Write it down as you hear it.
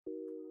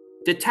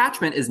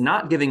Detachment is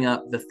not giving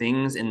up the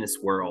things in this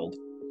world,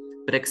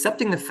 but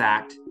accepting the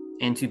fact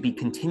and to be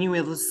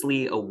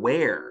continuously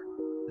aware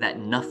that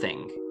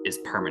nothing is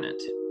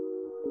permanent.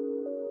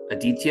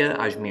 Aditya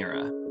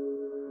Ajmera.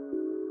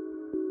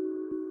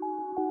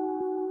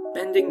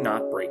 Bending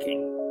Not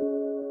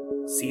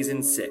Breaking,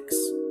 Season 6,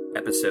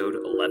 Episode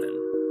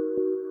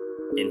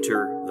 11.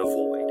 Enter the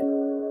Void.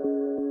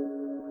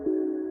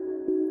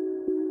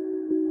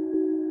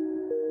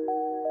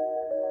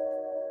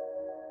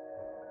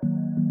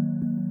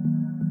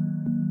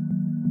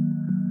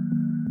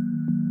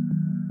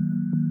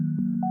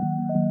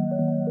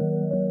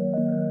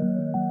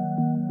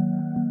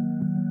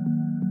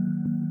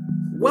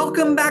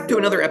 Welcome back to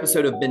another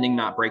episode of Bending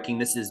Not Breaking.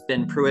 This is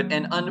Ben Pruitt,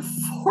 and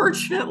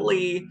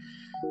unfortunately,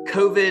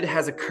 COVID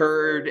has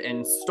occurred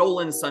and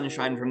stolen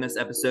sunshine from this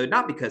episode,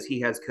 not because he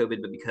has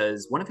COVID, but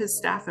because one of his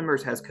staff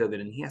members has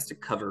COVID and he has to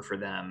cover for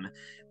them.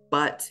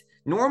 But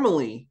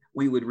normally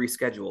we would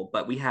reschedule,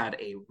 but we had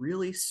a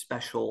really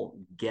special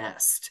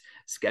guest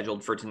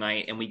scheduled for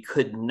tonight, and we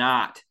could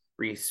not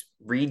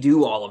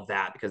redo all of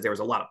that because there was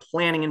a lot of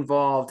planning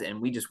involved,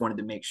 and we just wanted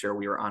to make sure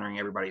we were honoring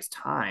everybody's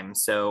time.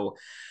 So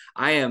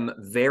I am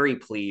very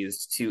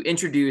pleased to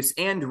introduce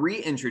and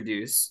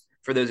reintroduce,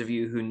 for those of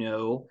you who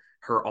know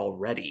her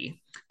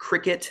already,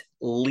 Cricket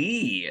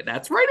Lee.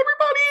 That's right,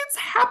 everybody. It's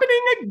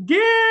happening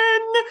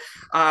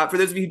again. For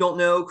those of you who don't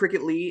know,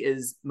 Cricket Lee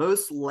is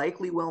most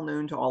likely well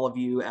known to all of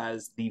you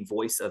as the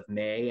voice of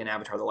May in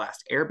Avatar: The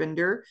Last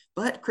Airbender,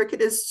 but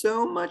Cricket is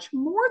so much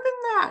more than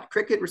that.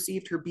 Cricket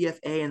received her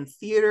BFA in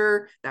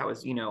theater. That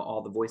was,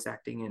 all the voice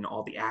acting and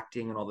all the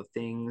acting and all the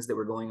things that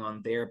were going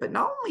on there. But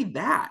not only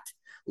that,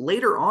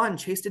 later on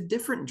chased a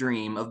different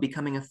dream of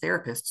becoming a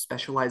therapist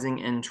specializing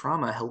in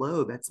trauma.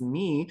 Hello, that's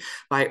me,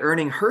 by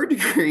earning her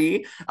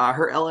degree,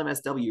 her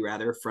LMSW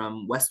rather,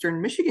 from Western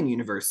Michigan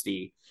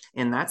University.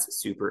 And that's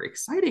super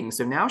exciting.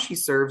 So now she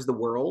serves the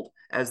world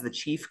as the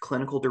Chief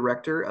Clinical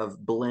Director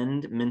of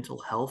Blend Mental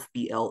Health,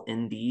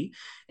 BLND.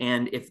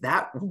 And if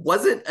that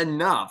wasn't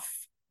enough,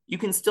 you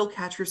can still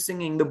catch her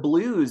singing the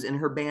blues in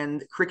her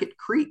band Cricket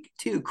Creek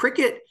too.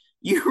 Cricket,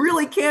 you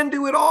really can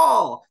do it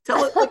all.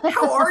 Tell us,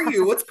 how are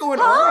you? What's going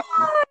on?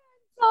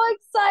 So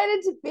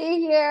excited to be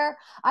here.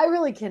 I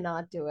really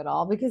cannot do it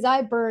all because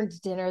I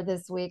burned dinner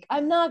this week.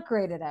 I'm not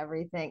great at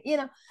everything,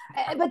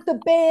 but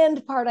the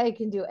band part I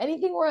can do.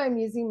 Anything where I'm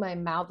using my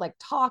mouth, like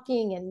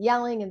talking and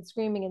yelling and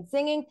screaming and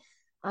singing,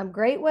 I'm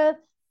great with.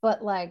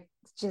 But like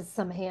just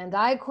some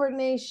hand-eye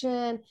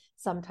coordination,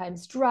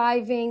 sometimes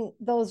driving,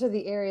 those are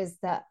the areas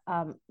that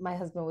my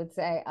husband would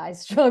say I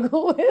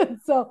struggle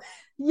with. So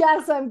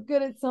yes, I'm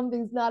good at some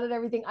things, not at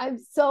everything. I'm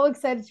so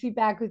excited to be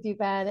back with you,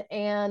 Ben,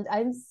 and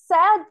I'm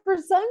sad for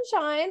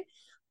Sunshine,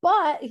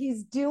 but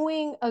he's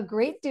doing a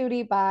great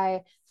duty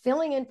by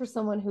filling in for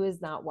someone who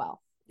is not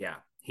well. Yeah,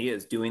 he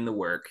is doing the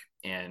work,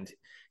 and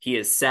he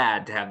is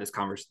sad to have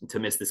to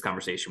miss this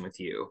conversation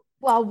with you.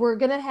 Well, we're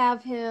gonna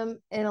have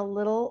him in a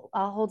little.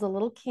 I'll hold a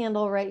little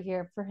candle right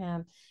here for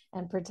him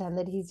and pretend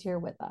that he's here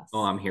with us.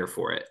 Oh, I'm here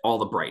for it. All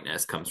the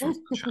brightness comes from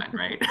sunshine,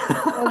 right?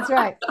 That's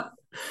right.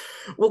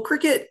 Well,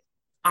 Cricket,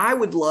 I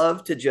would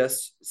love to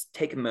just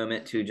take a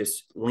moment to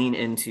just lean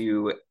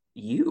into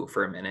you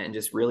for a minute and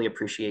just really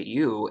appreciate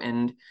you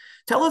and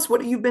tell us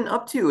what you've been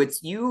up to.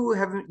 You were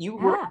Yeah.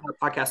 on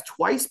our podcast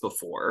twice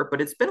before,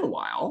 but it's been a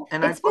while,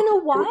 and It's I'd love been to a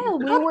hear what you've while.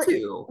 been We up were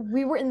to.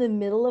 we were in the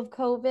middle of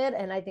COVID,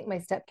 and I think my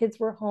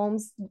stepkids were home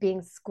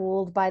being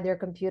schooled by their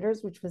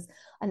computers, which was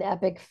an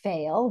epic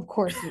fail. Of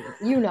course,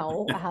 you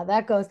know how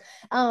that goes.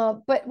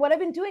 But what I've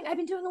been doing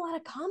a lot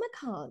of Comic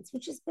Cons,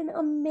 which has been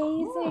Oh,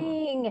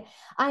 amazing.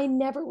 I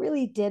never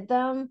really did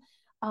them.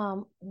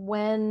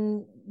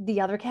 When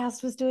the other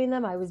cast was doing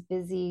them, I was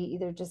busy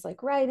either just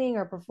like writing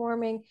or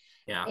performing,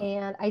 yeah.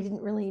 and I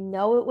didn't really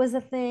know it was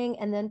a thing.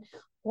 And then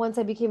once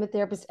I became a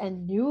therapist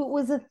and knew it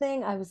was a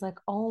thing, I was like,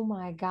 oh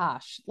my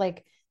gosh,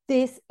 like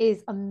this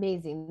is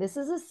amazing. This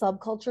is a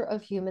subculture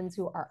of humans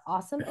who are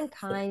awesome and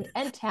kind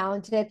and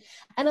talented.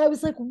 And I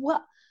was like,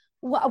 what?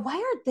 Why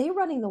aren't they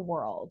running the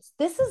world?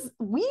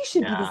 We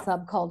should be the Yeah.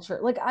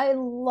 subculture. Like, I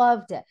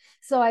loved it.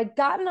 So I'd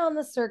gotten on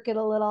the circuit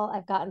a little.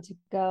 I've gotten to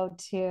go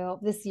to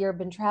this year,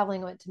 been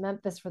traveling. I went to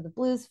Memphis for the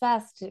Blues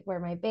Fest where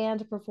my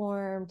band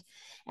performed.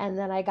 And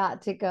then I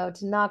got to go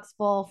to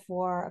Knoxville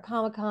for a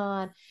Comic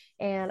Con,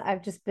 and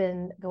I've just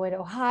been going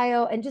to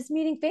Ohio and just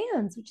meeting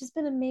fans, which has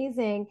been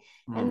amazing.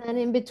 Mm. And then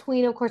in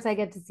between, of course, I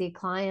get to see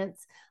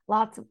clients,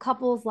 lots of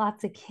couples,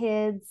 lots of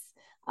kids,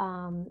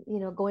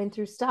 going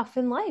through stuff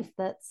in life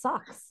that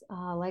sucks,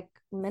 like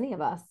many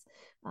of us.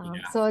 Yeah.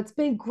 So it's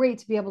been great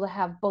to be able to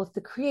have both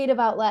the creative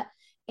outlet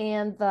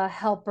and the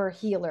helper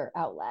healer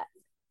outlet.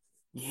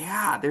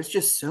 Yeah, there's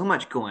just so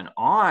much going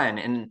on.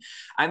 And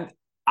I'm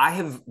I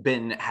have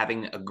been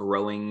having a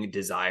growing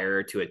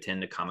desire to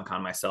attend a Comic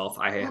Con myself.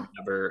 I have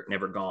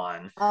never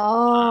gone.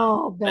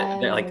 Oh, But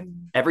they're like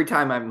Ben. every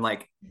time I'm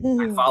like,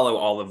 I Yes, follow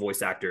all the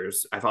voice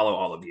actors. I follow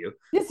all of you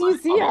you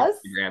see on the us,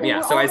 Instagram. and Yeah,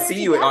 we're so all I there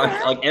see you on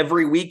together. like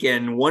every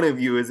weekend. One of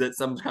you is at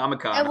some Comic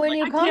Con. And I'm when like,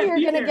 you I come, can't you're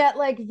be gonna there. get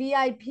like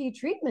VIP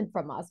treatment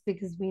from us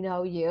because we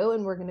know you,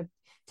 and we're gonna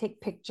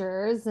take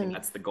pictures And and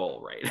that's the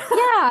goal, right?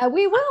 yeah,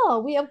 we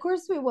will. We of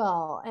course we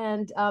will.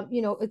 And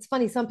it's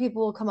funny. Some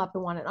people will come up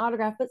and want an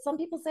autograph, but some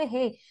people say,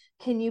 "Hey,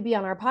 can you be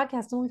on our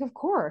podcast?" I'm like, "Of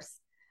course."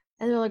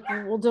 And they're like,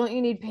 "Well, don't you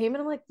need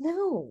payment?" I'm like,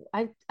 "No,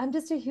 I'm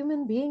just a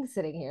human being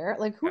sitting here.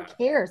 Like, who Yeah.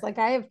 cares? Like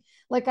I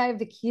have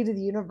the key to the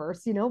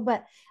universe, you know."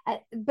 But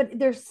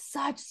they're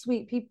such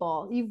sweet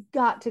people. You've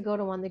got to go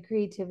to one. The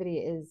creativity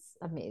is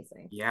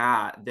amazing.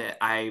 Yeah, that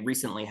I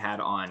recently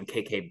had on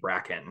KK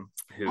Bracken,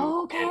 who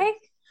Oh, is, okay.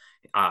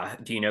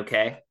 do you know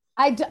Kay?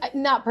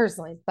 Not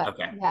personally, but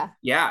Okay. yeah.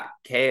 Yeah,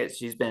 Kay,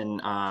 she's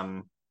been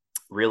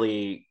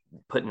really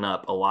putting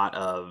up a lot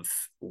of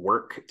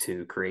work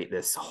to create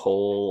this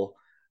whole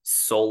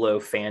solo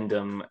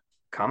fandom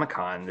Comic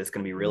Con that's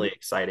going to be really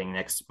exciting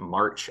next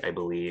March, I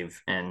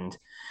believe. And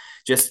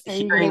just Are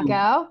you gonna hearing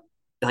go?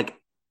 like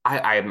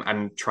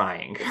I'm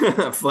trying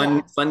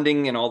Yeah.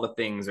 funding and all the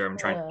things, or I'm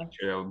trying to Uh, make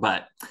sure.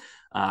 But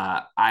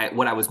I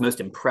what I was most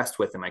impressed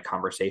with in my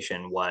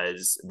conversation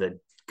was the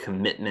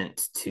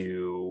commitment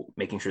to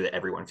making sure that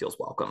everyone feels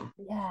welcome.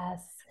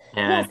 yes.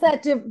 And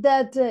Yes,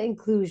 that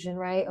inclusion,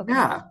 right? Okay.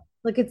 yeah,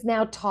 Like it's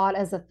now taught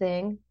as a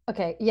thing.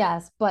 Okay,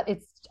 yes, but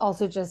it's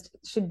also just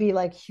should be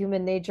like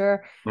human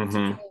nature to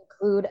hmm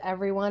include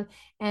everyone.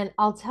 And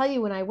I'll tell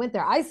you, when I went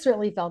there, I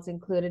certainly felt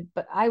included,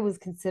 but I was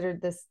considered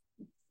this,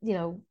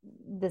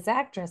 this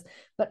actress.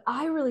 But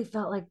I really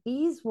felt like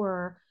these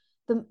were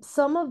the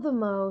some of the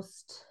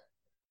most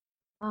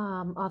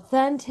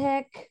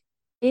authentic,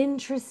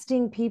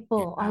 interesting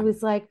people. I yeah,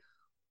 was like,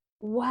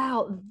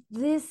 wow,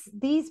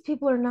 these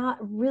people are not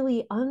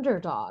really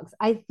underdogs.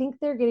 I think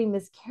they're getting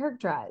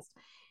mischaracterized.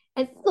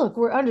 And look,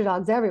 we're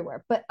underdogs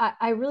everywhere, but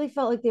I really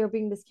felt like they were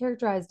being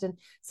mischaracterized. And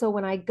so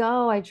when I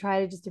go, I try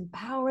to just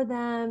empower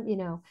them.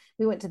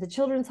 We went to the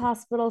children's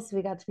hospital, so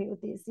we got to meet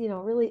with these,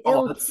 really oh,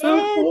 ill that's so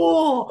kids.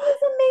 cool. It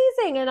was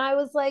amazing. And I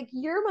was like,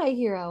 you're my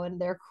hero. And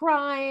they're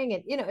crying.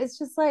 And, it's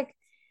just like,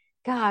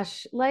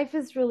 gosh, life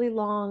is really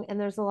long and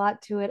there's a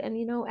lot to it. And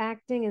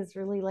acting is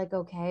really like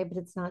okay, but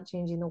it's not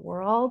changing the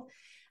world.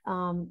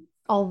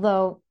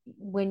 Although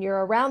when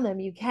you're around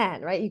them, you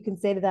can, right? You can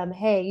say to them,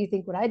 hey, you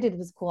think what I did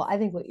was cool. I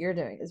think what you're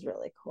doing is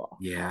really cool.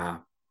 Yeah,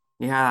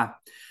 yeah.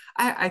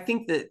 I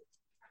think that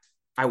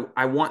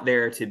I want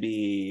there to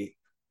be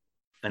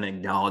an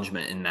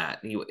acknowledgement in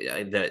that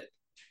that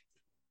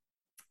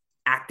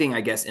acting,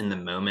 I guess, in the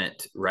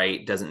moment,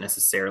 right, doesn't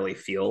necessarily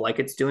feel like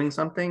it's doing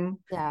something.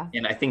 Yeah.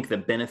 And I think the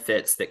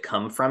benefits that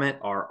come from it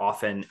are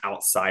often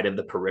outside of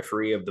the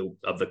periphery of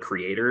the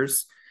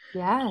creators.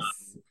 Yes.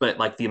 But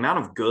like the amount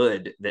of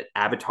good that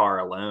Avatar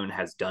alone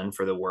has done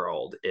for the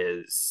world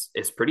is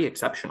pretty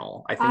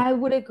exceptional. I think, I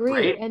would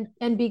agree. right?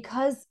 And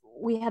because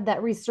we had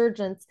that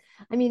resurgence,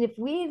 I mean, if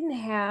we didn't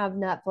have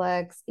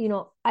Netflix,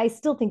 I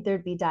still think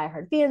there'd be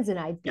diehard fans and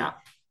I'd be, Yeah.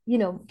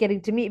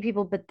 getting to meet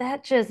people, but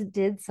that just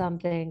did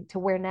something to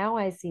where now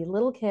I see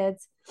little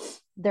kids,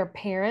 their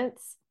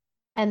parents,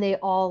 and they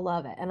all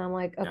love it. And I'm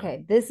like, Yeah.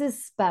 okay, this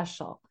is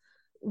special.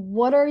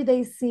 What are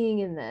they seeing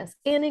in this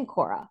and in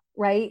Cora,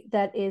 right?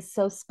 That is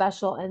so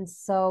special and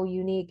so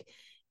unique.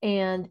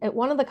 And at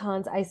one of the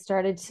cons, I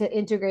started to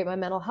integrate my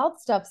mental health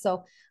stuff.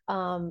 So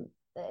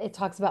it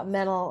talks about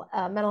mental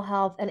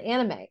health and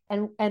anime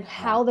and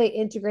how they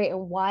integrate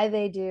and why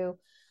they do.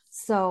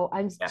 So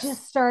I'm Yes.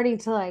 just starting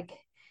to like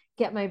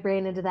get my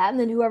brain into that. And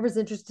then whoever's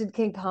interested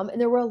can come. And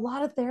there were a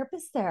lot of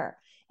therapists there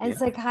and Yeah.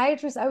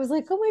 psychiatrists. I was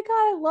like, oh my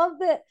God, I love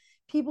that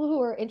people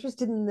who are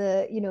interested in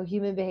the,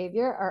 human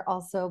behavior are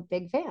also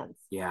big fans.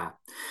 Yeah.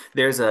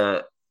 There's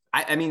a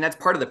I mean, that's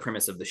part of the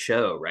premise of the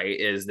show, right?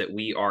 Is that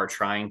we are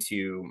trying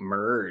to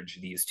merge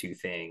these two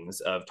things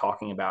of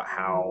talking about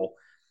how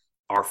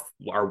our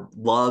our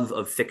love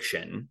of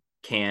fiction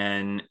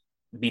can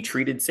be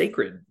treated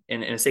sacred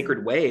in a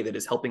sacred way that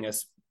is helping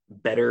us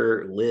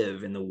better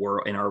live in the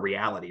world, in our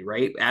reality,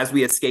 right? As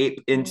we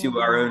escape into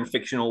our Yeah. own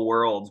fictional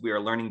worlds, we are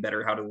learning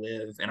better how to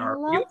live in I our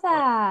love real world.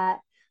 that.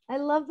 I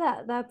love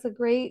that. That's a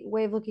great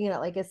way of looking at it.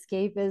 Like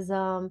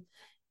escapism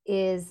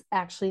is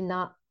actually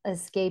not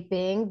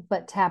escaping,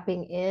 but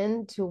tapping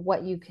into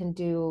what you can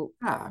do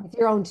Yeah. with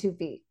your own 2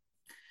 feet.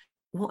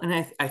 Well, and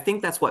I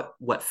think that's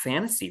what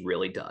fantasy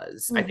really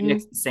does. I think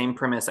it's Mm-hmm. the same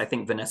premise. I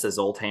think Vanessa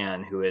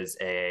Zoltan, who is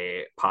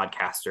a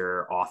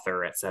podcaster,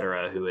 author,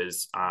 etc., who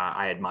is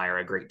I admire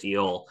a great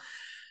deal,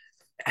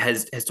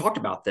 has talked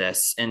about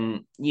this.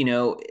 And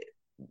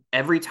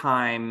every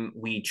time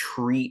we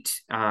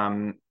treat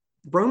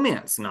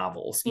romance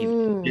novels,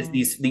 even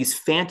Mm. these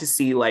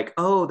fantasy, like,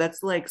 oh,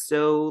 that's like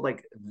so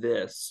like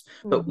this,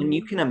 but when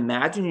you Mm-hmm. can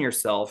imagine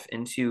yourself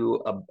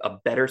into a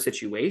better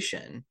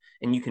situation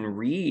and you can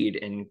read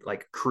and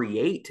like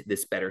create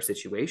this better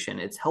situation,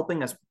 it's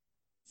helping us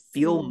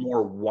feel Mm.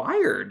 more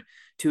wired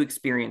to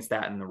experience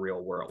that in the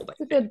real world, I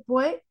That's a think. good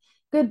point.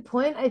 Good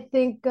point. I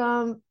think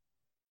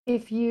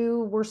if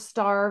you were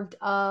starved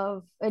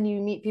of, and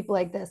you meet people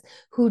like this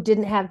who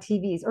didn't have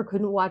TVs or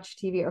couldn't watch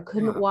TV or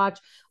couldn't Yeah. watch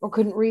or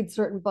couldn't read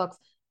certain books,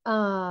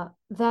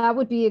 that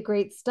would be a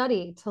great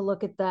study to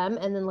look at them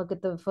and then look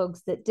at the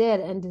folks that did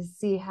and to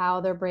see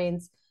how their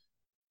brains,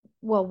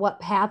 well, what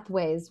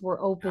pathways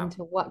were open Yeah.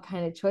 to what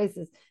kind of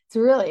choices. It's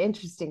a really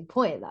interesting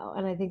point, though,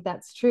 and I think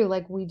that's true.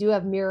 Like we do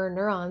have mirror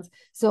neurons,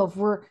 so if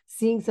we're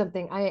seeing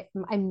something,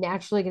 I'm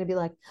naturally going to be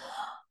like,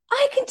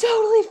 I can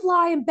totally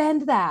fly and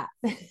bend that.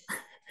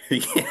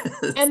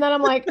 Yes. And then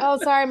I'm like, oh,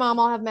 sorry, mom,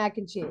 I'll have mac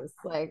and cheese.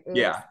 Like, oops.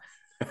 Yeah.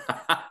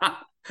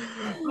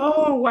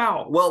 Oh,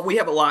 wow. Well, we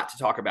have a lot to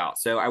talk about.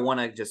 So I want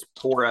to just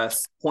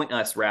point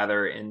us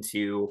rather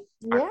into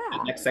our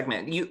Yeah. next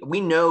segment.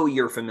 We know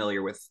you're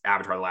familiar with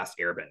Avatar: The Last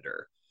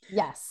Airbender.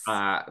 Yes.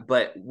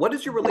 But what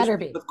is your Better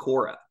relationship be. with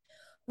Korra?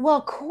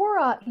 Well,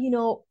 Cora,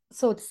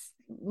 so it's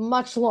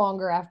much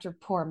longer after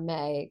poor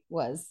May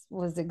was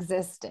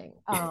existing.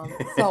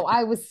 So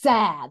I was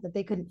sad that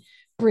they couldn't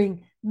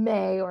bring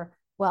May, or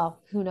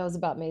well, who knows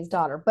about May's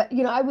daughter, but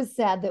I was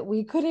sad that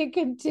we couldn't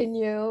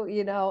continue,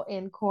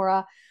 in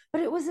Cora.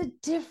 But it was a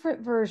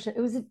different version.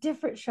 It was a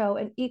different show,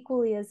 and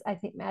equally as I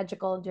think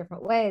magical in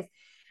different ways.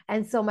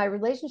 And so my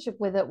relationship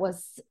with it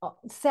was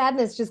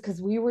sadness just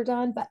because we were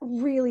done, but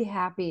really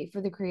happy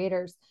for the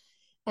creators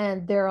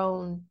and their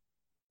own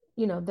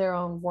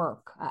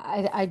work.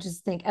 I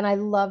just think, and I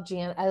love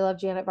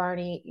Janet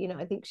Barney.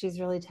 I think she's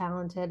really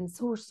talented, and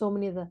so are so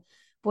many of the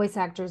voice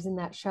actors in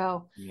that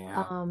show.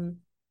 Yeah. Um,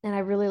 and I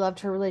really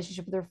loved her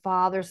relationship with her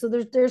father. So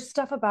there's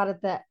stuff about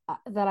it that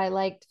I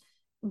liked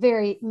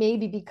very,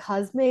 maybe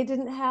because May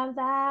didn't have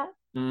that,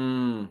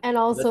 and That's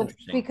also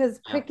interesting. because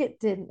Yeah. Cricket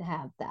didn't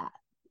have that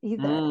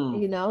either.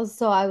 Mm,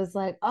 So I was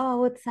like, oh,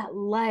 what's that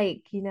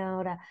like?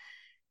 To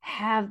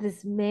have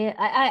this man.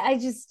 I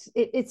just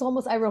it's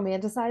almost, I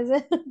romanticize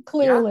it yeah.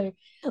 clearly.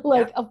 Yeah.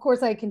 Like, of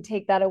course I can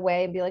take that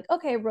away and be like,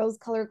 okay, rose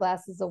colored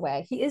glasses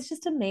away. He is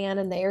just a man,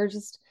 and they are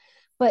just,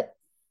 but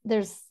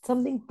there's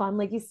something fun,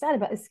 like you said,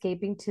 about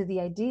escaping to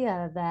the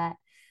idea that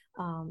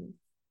um,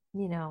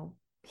 you know,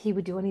 he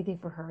would do anything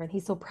for her, and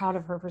he's so proud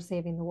of her for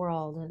saving the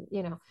world.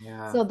 And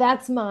Yeah. so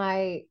that's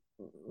my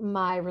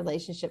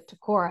relationship to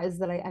Cora, is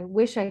that I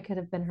wish I could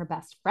have been her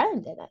best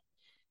friend in it.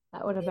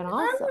 That would have been I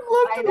awesome. would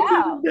love I to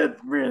have been know. a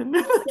best friend.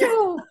 Me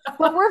too.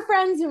 But we're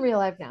friends in real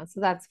life now,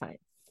 so that's fine.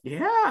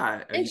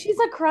 Yeah. And she's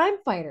a crime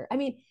fighter. I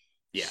mean,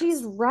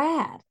 she's Yes.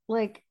 rad.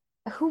 Like,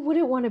 who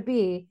wouldn't want to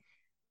be?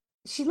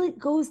 She like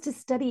goes to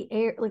study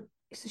air, like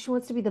she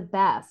wants to be the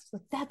best.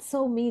 Like that's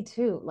so me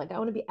too. Like I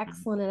want to be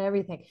excellent at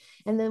everything.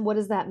 And then what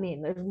does that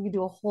mean? We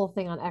do a whole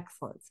thing on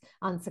excellence,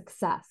 on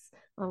success,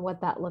 on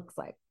what that looks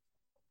like.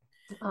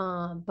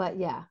 But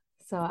yeah,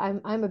 so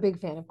I'm a big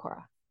fan of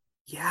Cora.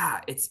 Yeah,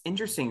 it's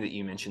interesting that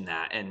you mentioned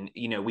that. And,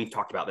 we've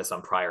talked about this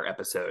on prior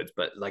episodes,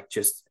 but like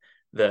just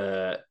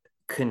the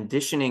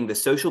conditioning, the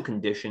social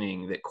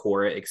conditioning that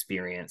Cora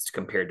experienced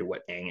compared to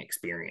what Aang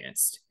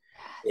experienced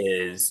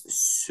is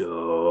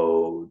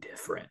so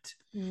different.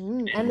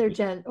 And And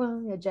their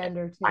well, yeah,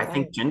 gender too, I right?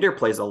 think gender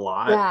plays a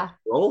lot Yeah,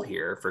 role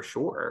here for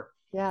sure.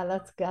 yeah,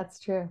 that's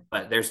true.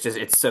 But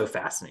it's so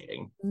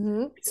fascinating.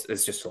 Hmm.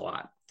 It's just a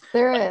lot.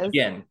 There is.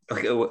 Again,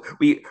 okay,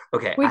 We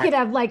could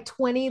have like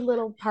 20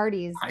 little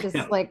parties, I just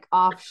know. like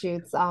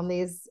offshoots on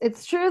these.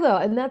 It's true though,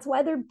 and that's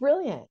why they're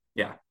brilliant.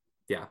 Yeah,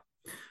 yeah.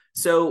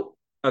 So,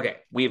 okay,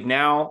 we've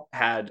now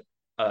had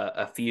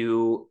a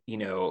few,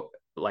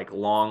 like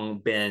long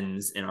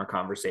bends in our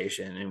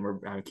conversation, and we're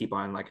going to keep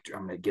on, like,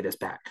 I'm going to get us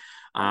back.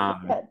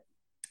 Good.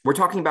 We're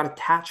talking about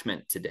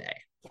attachment today.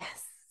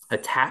 Yes.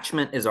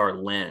 Attachment is our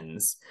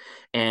lens,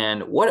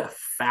 and what a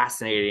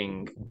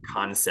fascinating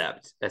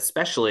concept,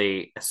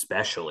 especially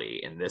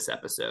in this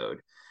episode.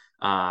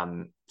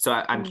 So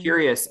I'm Mm.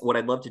 curious. What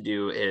I'd love to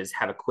do is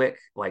have a quick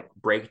like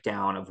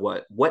breakdown of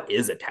what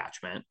is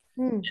attachment,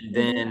 and Mm-hmm.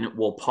 then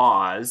we'll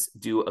pause,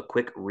 do a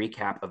quick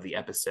recap of the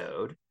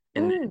episode,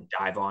 and then Mm.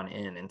 dive on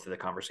into the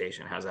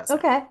conversation. How's that sound?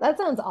 Okay, that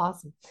sounds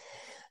awesome.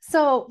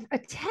 So,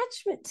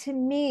 attachment to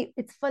me,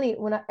 it's funny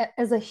when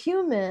as a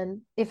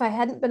human, if I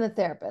hadn't been a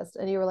therapist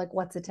and you were like,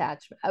 what's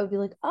attachment? I would be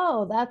like,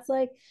 oh,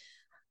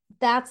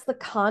 that's the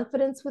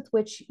confidence with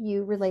which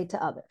you relate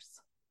to others.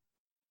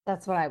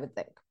 That's what I would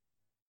think.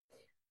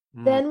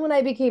 Mm, Then when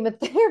I became a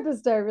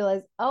therapist, I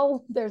realized,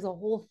 oh, there's a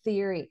whole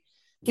theory,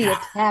 the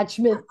yeah.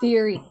 attachment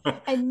theory.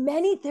 And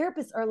many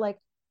therapists are like,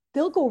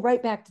 they'll go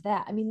right back to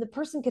that. I mean, the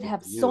person could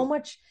have so You.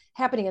 much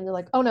happening and they're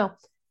like, oh no,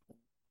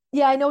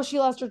 yeah, I know she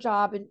lost her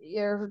job and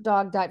her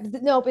dog died.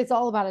 Nope, it's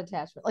all about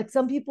attachment. Like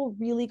some people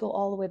really go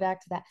all the way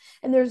back to that.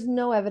 And there's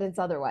no evidence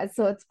otherwise.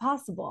 So it's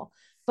possible.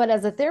 But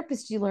as a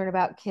therapist, you learn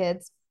about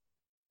kids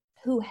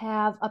who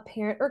have a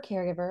parent or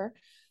caregiver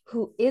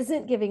who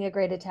isn't giving a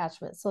great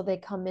attachment. So they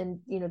come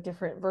in,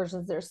 different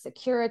versions. There's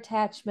secure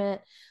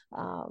attachment,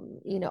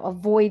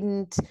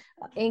 avoidant,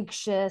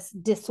 anxious,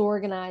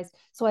 disorganized.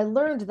 So I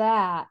learned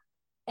that,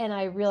 and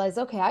I realized,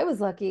 okay, I was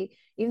lucky.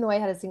 Even though I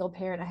had a single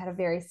parent, I had a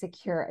very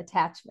secure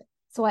attachment.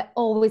 So I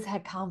always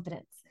had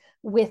confidence.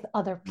 with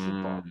other people.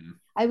 Mm.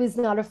 I was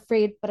not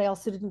afraid, but I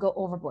also didn't go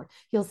overboard.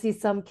 You'll see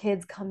some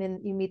kids come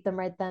in, you meet them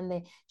right then,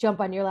 they jump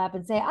on your lap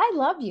and say, I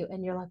love you.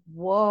 And you're like,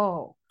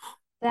 whoa,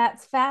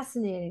 that's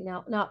fascinating.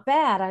 Now, not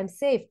bad, I'm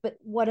safe, but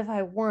what if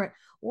I weren't?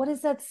 What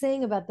is that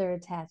saying about their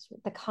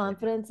attachment, the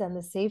confidence and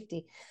the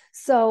safety?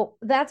 So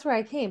that's where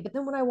I came. But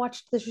then when I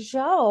watched the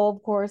show,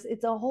 of course,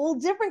 it's a whole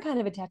different kind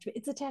of attachment.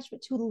 It's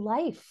attachment to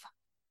life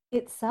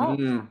itself.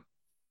 Mm.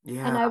 And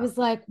Yeah. I was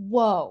like,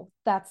 whoa,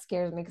 that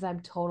scares me because I'm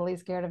totally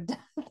scared of death.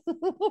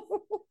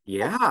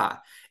 Yeah.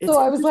 It's So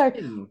I was like,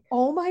 interesting.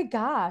 oh my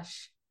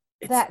gosh,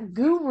 It's that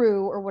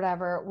guru or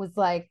whatever was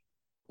like,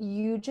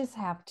 you just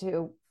have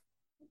to,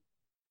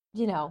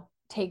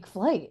 take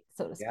flight,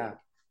 so to yeah. speak.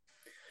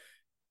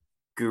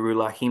 Guru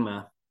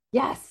Lahima,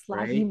 Yes,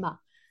 right? Lahima.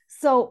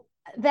 So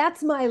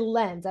that's my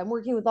lens. I'm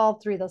working with all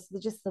three of those. So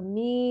just the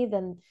me,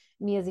 then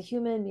me as a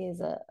human, me as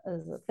a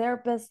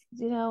therapist,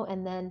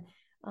 and then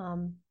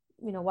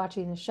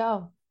watching the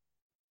show.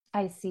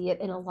 I see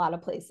it in a lot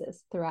of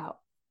places throughout.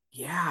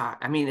 Yeah.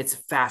 I mean, it's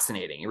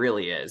fascinating. It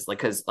really is. Like,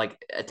 because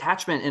like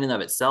attachment in and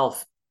of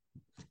itself,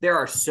 there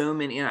are so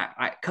many. And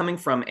coming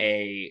from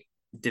a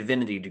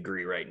divinity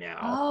degree right now,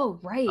 Oh,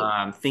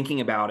 right.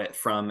 thinking about it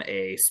from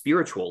a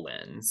spiritual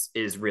lens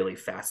is really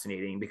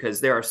fascinating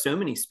because there are so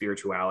many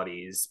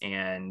spiritualities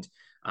and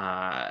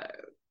uh,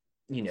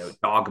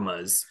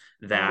 dogmas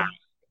that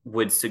Mm.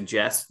 would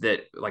suggest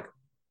that like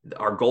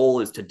our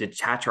goal is to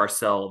detach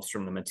ourselves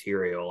from the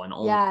material and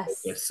only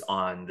Yes. focus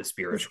on the The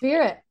spiritual,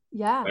 spirit.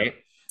 Yeah.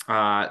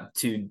 right?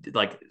 To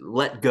like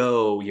let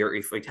go your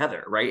earthly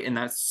tether, right? And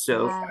that's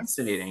so Yes.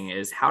 fascinating.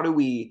 Is how do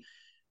we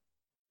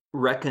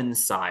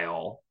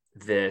reconcile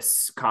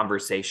this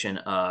conversation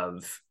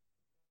of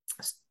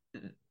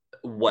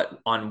what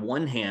on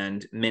one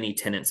hand many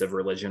tenets of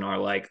religion are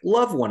like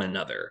love one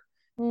another,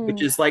 which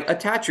Mm. is like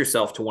attach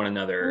yourself to one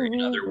another in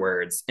Hmm. other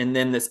words, and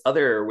then this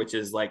other which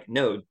is like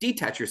no,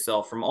 detach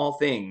yourself from all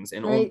things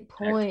and only Great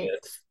connect point.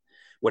 with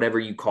whatever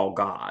you call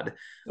God.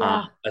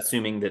 Yeah.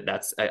 Assuming that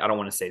I don't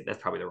want to say that's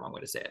probably the wrong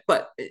way to say it,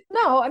 but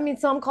No, I mean,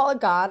 some call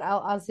it God.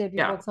 I'll say people,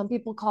 yeah. some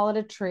people call it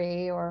a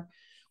tree or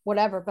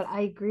whatever, but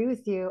I agree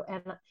with you.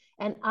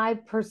 And I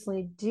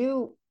personally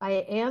do, I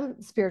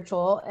am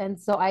spiritual. And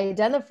so I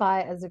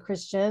identify as a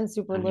Christian,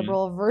 super Mm-hmm.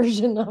 liberal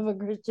version of a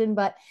Christian.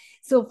 But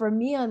so for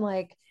me, I'm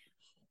like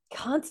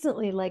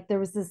constantly like there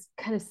was this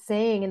kind of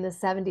saying in the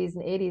 70s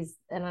and 80s,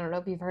 and I don't know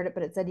if you've heard it,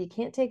 but it said you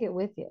can't take it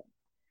with you.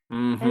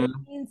 And it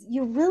Mm-hmm. means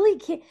you really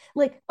can't,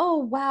 like, oh,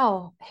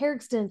 wow, hair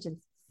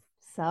extensions.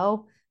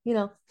 So,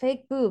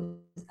 fake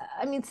boobs.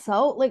 I mean,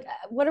 so, like,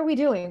 what are we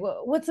doing?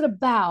 What's it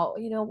about?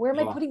 Where am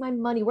I Yeah. putting my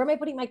money? Where am I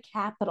putting my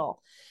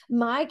capital?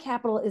 My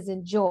capital is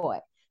in joy.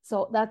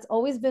 So that's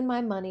always been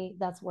my money.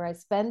 That's where I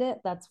spend it.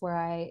 That's where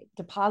I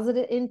deposit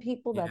it in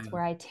people. That's Yeah.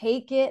 where I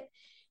take it.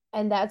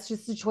 And that's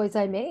just a choice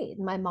I made.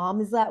 My mom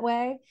is that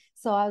way.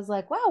 So I was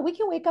like, wow, we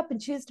can wake up and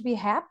choose to be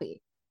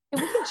happy.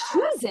 And we can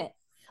choose it.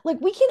 Like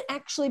we can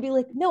actually be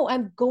like, no,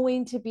 I'm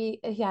going to be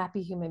a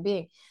happy human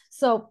being.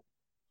 So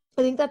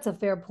I think that's a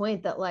fair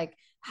point that like,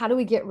 how do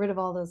we get rid of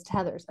all those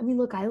tethers? I mean,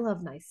 look, I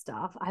love nice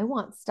stuff. I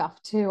want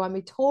stuff too. I'm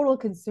a total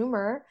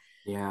consumer.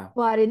 Yeah.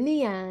 But in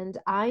the end,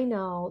 I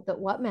know that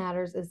what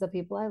matters is the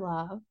people I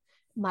love,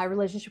 my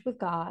relationship with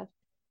God,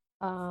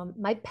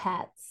 my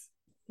pets,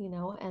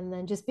 and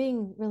then just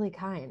being really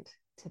kind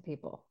to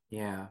people,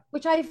 Yeah.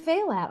 which I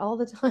fail at all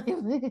the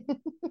time.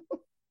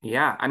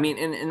 Yeah. I mean,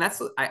 and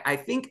that's I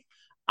think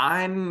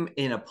I'm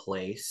in a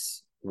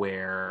place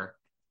where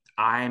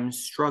I'm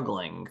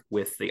struggling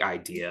with the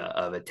idea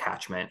of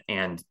attachment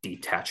and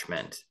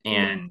detachment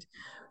and Mm,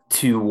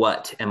 to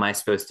what am I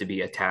supposed to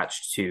be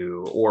attached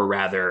to, or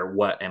rather,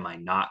 what am I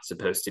not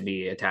supposed to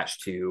be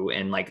attached to?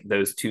 And like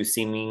those two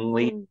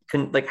seemingly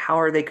mm. like how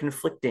are they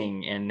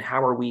conflicting and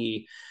how are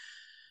we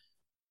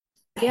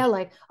Yeah,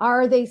 like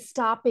are they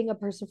stopping a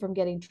person from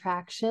getting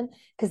traction?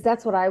 Because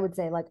that's what I would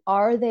say. Like,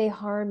 are they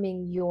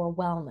harming your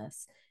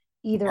wellness?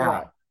 Either yeah,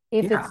 way.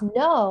 If yeah, it's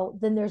no,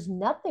 then there's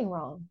nothing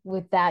wrong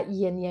with that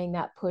yin yang,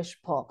 that push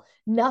pull,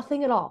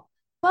 nothing at all.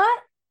 But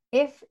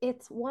if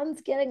it's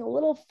one's getting a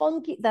little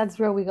funky, that's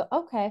where we go,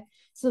 okay.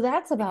 So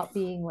that's about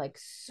being like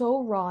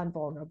so raw and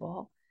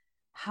vulnerable.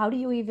 How do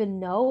you even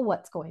know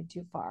what's going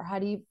too far? How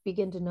do you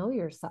begin to know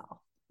yourself?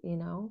 You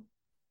know,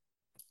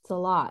 it's a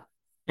lot.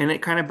 and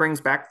it kind of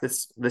brings back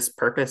this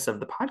purpose of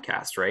the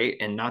podcast, right?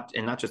 And not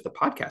just the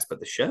podcast but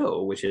the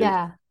show, which is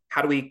Yeah.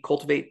 how do we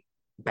cultivate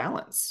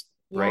balance,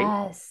 right?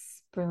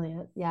 Yes,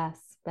 brilliant. Yes,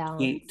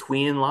 balance.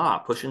 Twee and law,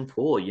 push and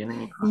pull, yin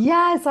and yang.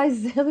 Yes, I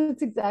said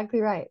that's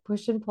exactly right.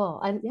 Push and pull.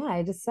 And yeah,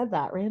 I just said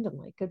that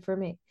randomly. Good for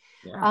me.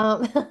 Yeah.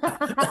 Um,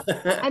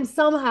 I'm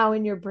somehow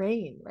in your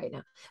brain right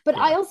now. But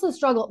I Yeah. also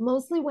struggle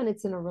mostly when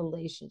it's in a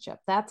relationship.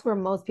 That's where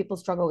most people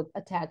struggle with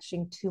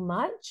attaching too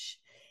much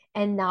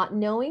and not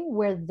knowing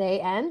where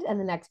they end and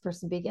the next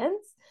person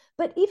begins.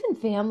 But even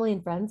family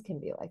and friends can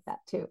be like that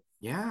too.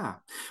 Yeah.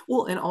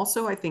 Well, and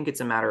also I think it's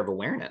a matter of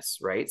awareness,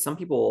 right? Some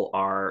people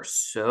are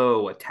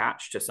so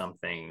attached to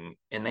something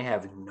and they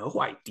have no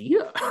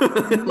idea.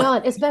 Like,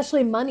 None,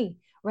 especially money,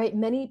 right?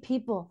 Many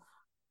people,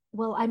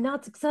 well, I'm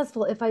not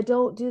successful if I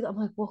don't do that. I'm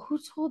like, well, who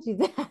told you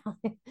that?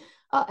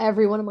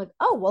 Everyone. I'm like,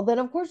 oh, well, then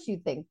of course you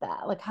think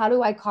that. Like, how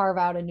do I carve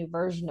out a new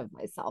version of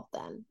myself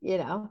then?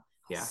 Yeah.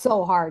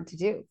 So hard to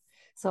do.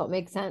 So it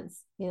makes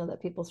sense, that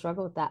people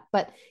struggle with that.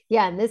 But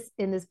yeah, in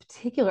this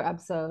particular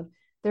episode,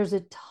 there's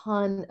a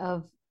ton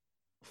of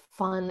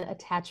fun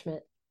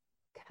attachment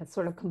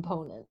sort of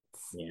components.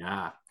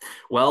 Yeah.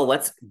 Well,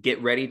 let's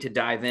get ready to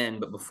dive in.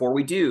 But before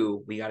we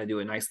do, we got to do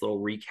a nice little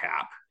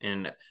recap.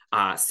 And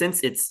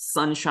since it's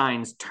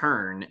Sunshine's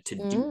turn to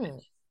do it,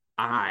 Mm.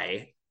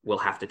 I will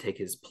have to take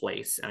his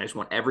place. And I just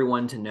want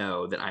everyone to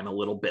know that I'm a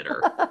little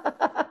bitter.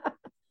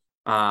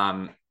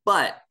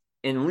 But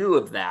in lieu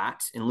of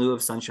that, in lieu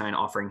of Sunshine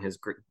offering his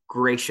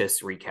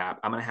gracious recap,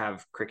 I'm going to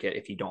have Cricket,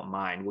 if you don't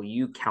mind, will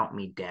you count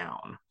me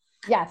down?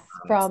 Yes,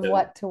 from So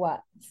what to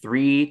what?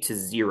 3 to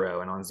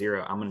 0. And on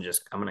 0, I'm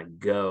gonna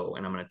go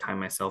and I'm gonna time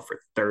myself for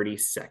 30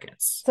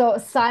 seconds. So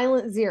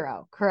silent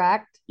zero,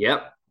 correct?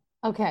 Yep.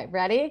 Okay,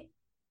 ready?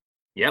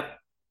 Yep.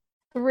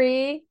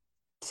 3,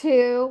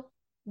 2,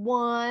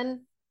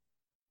 1.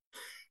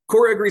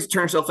 Korra agrees to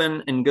turn herself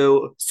in and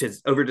go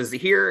over to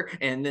Zahir,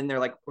 and then they're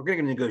like, "We're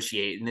gonna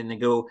negotiate." And then they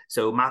go.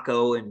 So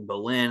Mako and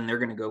Bolin, they're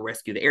gonna go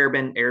rescue the air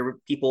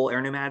people,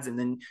 air nomads, and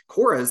then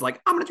Korra is like,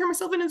 "I'm gonna turn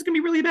myself in. And it's gonna be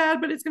really bad,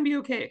 but it's gonna be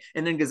okay."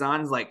 And then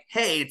Gazan's like,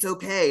 "Hey, it's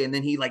okay." And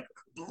then he like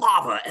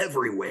lava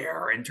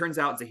everywhere, and turns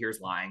out Zahir's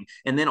lying.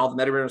 And then all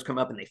the Metaverse come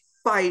up and they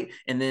fight,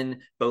 and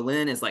then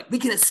Bolin is like, "We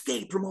can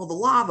escape from all the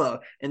lava."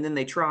 And then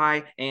they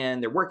try,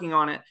 and they're working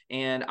on it,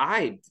 and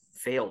I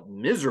failed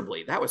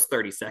miserably. That was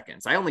 30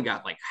 seconds. I only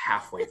got like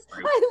halfway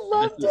through. I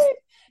loved it.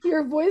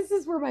 Your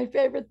voices were my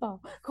favorite though.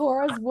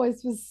 Cora's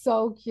voice was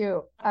so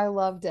cute. I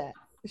loved it.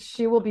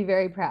 She will be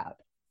very proud.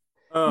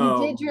 You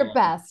Oh did your man.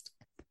 best.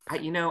 I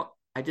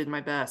did my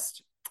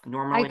best. I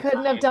Normally,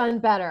 couldn't have done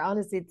better.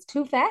 Honestly, it's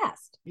too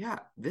fast. yeah,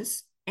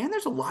 this and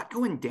there's a lot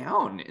going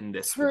down in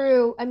this one.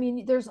 True. I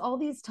mean, there's all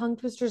these tongue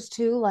twisters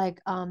too,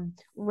 like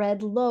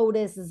Red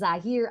Lotus,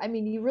 Zahir. I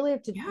mean, you really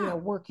have to, Yeah.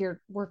 work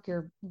your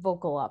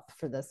vocal up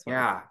for this one.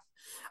 Yeah.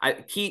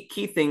 Key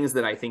things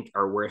that I think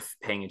are worth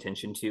paying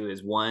attention to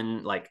is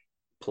one, like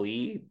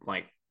Plea,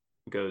 like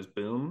goes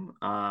boom.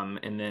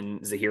 And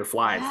then Zahir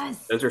flies.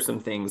 Yes. Those are some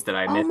things that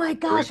I Oh missed. my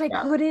gosh, I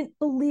couldn't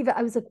believe it.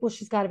 I was like, well,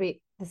 she's got to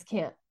be, this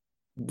can't.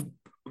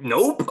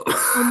 Nope.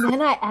 And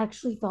then I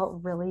actually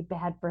felt really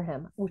bad for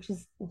him, which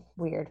is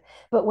weird.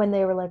 But when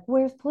they were like,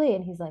 "Where's Plea?"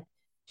 and he's like,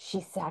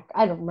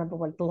 I don't remember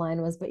what the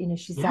line was, but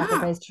she Yeah.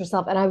 sacrificed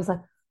herself." And I was like,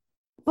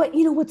 but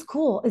what's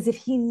cool is if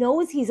he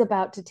knows he's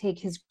about to take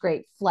his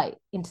great flight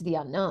into the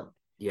unknown,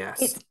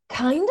 Yes. it's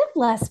kind of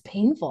less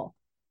painful.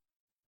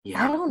 I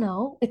Yeah. don't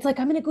know. It's like,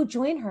 I'm going to go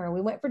join her.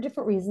 We went for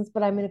different reasons,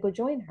 but I'm going to go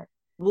join her.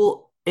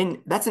 Well, and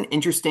that's an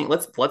interesting.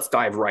 Let's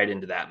dive right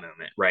into that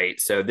moment, right?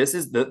 So this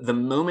is the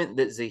moment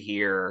that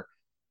Zahir,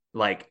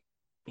 like,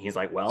 he's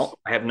like, well,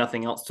 I have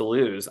nothing else to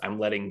lose. I'm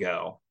letting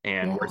go.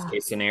 And worst Yeah.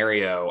 case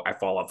scenario, I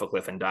fall off a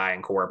cliff and die,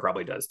 and Korra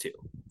probably does too.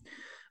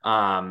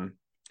 Um,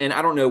 and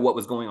I don't know what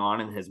was going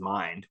on in his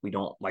mind. We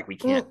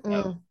can't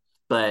know, Mm-mm.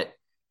 but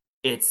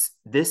it's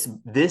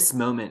this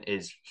moment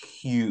is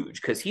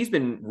huge because he's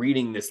been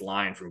reading this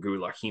line from Guru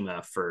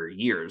Lahima for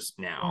years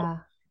now,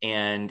 Yeah.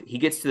 and he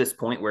gets to this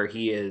point where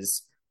he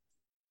is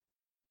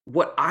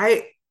what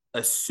I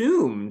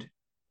assumed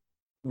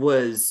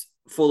was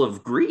full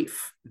of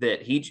grief,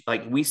 that he,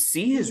 like, we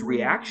see his Mm-hmm.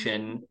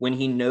 reaction when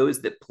he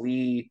knows that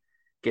Plea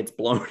gets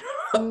blown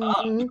up,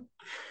 Mm-hmm.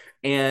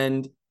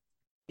 and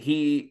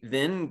he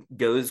then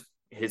goes,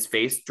 his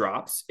face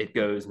drops, it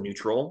goes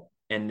neutral,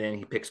 and then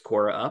he picks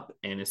Korra up,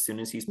 and as soon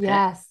as he's pinned,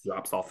 Yes.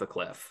 drops off the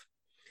cliff.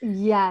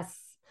 Yes.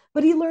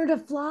 But he learned to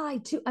fly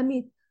too. I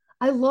mean,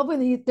 I love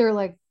when they're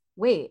like,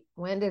 wait,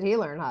 when did he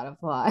learn how to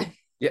fly?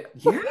 Yeah,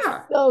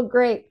 yeah, So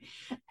great.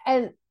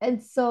 And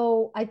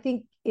so I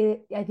think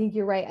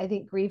you're right. I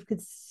think grief could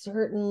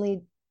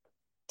certainly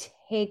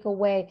take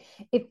away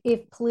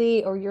if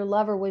plea or your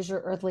lover was your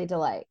earthly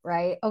delight,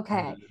 right?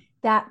 Okay,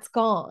 that's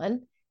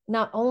gone.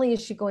 Not only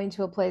is she going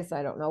to a place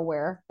I don't know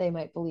where they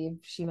might believe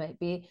she might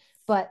be,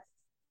 but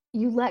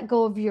you let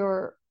go of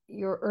your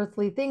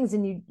earthly things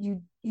and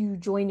you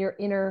join your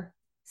inner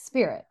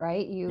spirit,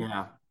 right? You,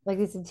 yeah, like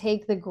they said,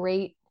 take the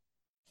great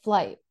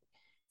flight,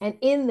 and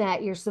in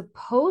that you're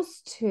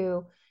supposed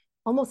to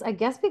almost, I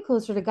guess, be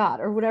closer to God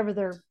or whatever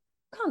their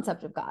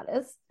concept of God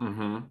is,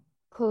 mm-hmm.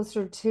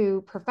 closer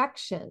to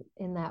perfection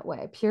in that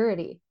way,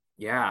 purity.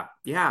 Yeah,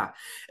 yeah.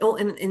 Well,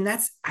 and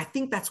that's, I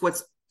think that's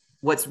what's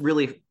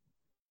really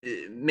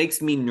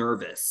makes me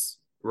nervous,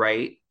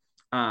 right?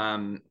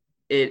 Um,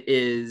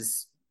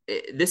 this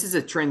is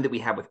a trend that we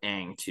have with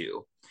Aang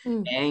too.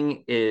 Mm,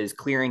 Aang is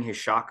clearing his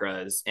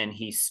chakras and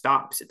he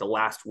stops at the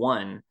last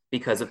one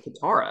because of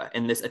Katara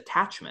and this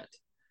attachment,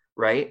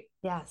 right?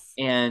 yes.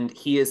 And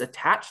he is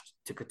attached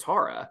to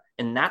Katara,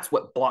 and that's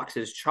what blocks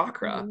his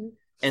chakra. Mhm.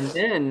 And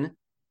then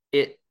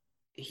it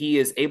he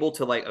is able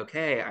to, like,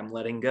 okay, I'm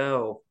letting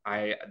go.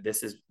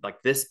 This is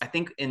like this. I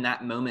think in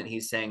that moment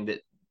he's saying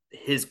that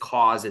his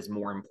cause is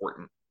more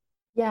important,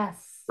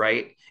 Yes.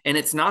 right? And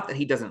it's not that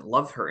he doesn't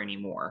love her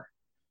anymore.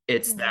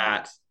 It's Mhm.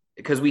 that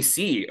because we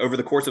see over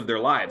the course of their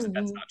lives that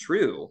that's Mhm. not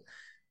true.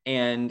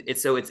 And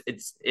it's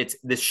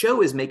the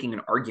show is making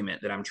an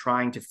argument that I'm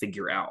trying to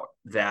figure out,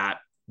 that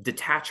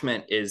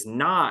detachment is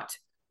not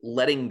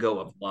letting go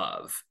of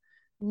love.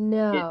 it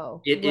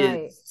No, it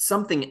right. is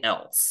something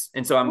else,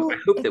 and so I Well,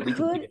 hope it that we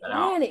can could, figure that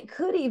out. man, it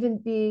could even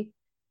be,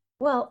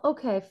 well,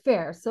 okay,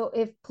 fair. So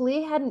if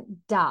Pli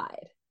hadn't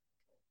died,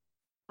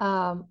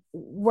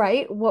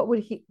 right, what would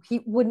he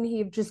wouldn't he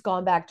have just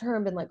gone back to her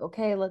and been like,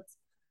 okay, let's,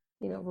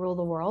 rule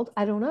the world?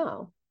 I don't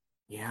know.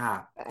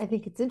 Yeah. I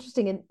think it's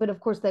interesting. And but of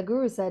course that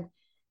guru said,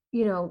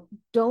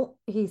 don't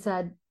he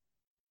said,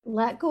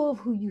 let go of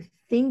who you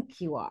think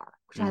you are,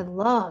 which I Mm.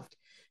 loved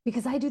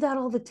because I do that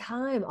all the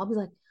time. I'll be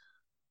like,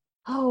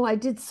 oh, I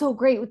did so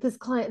great with this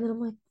client. And then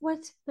I'm like, what?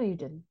 No, you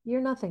didn't.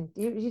 You're nothing.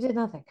 You did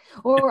nothing.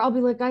 Or I'll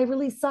be like, I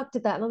really sucked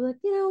at that. And I'll be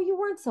like, you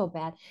weren't so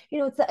bad.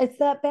 It's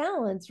that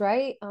balance,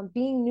 right?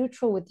 Being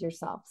neutral with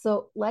yourself.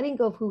 So letting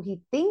go of who he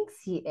thinks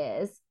he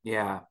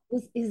Yeah.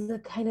 is a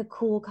kind of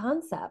cool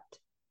concept.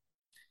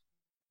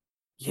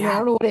 I Yeah.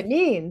 don't know what it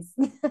means,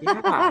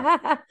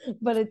 Yeah.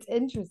 but it's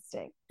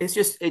interesting.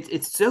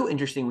 It's so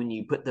interesting when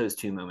you put those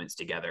two moments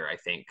together, I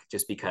think,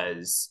 just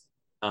because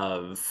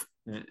of,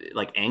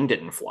 like, Aang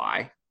didn't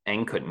fly.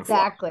 Aang couldn't fly,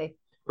 Exactly.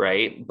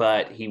 right?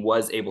 But he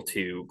was able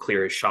to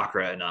clear his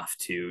chakra enough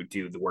to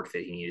do the work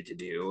that he needed to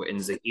do.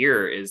 And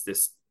Zahir is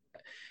this,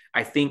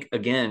 I think,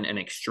 again, an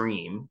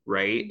extreme,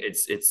 right?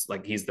 It's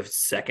like he's the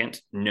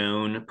second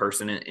known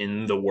person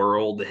in the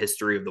world, the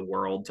history of the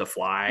world, to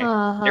fly. There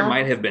Uh-huh.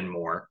 might have been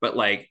more, but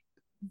like,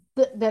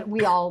 That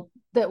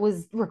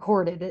was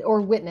recorded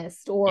or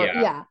witnessed or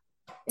yeah. yeah,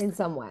 in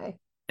some way.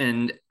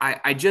 And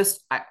I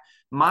just,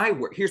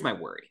 here's my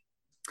worry.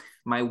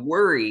 My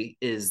worry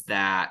is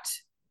that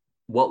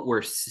what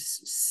we're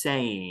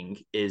saying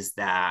is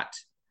that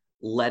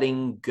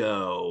letting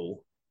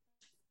go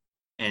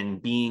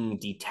and being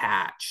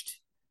detached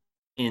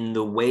in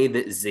the way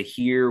that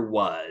Zahir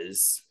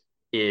was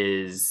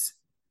is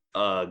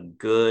a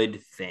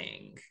good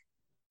thing.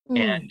 Mm.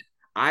 And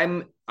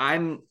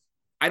I'm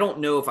I don't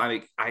know if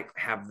I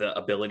have the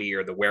ability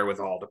or the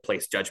wherewithal to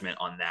place judgment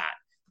on that.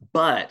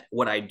 But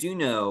what I do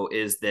know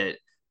is that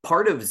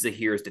part of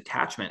Zahir's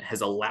detachment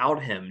has allowed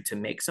him to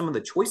make some of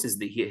the choices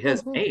that he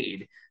has Hmm.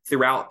 made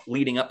throughout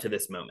leading up to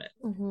this moment,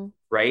 Hmm.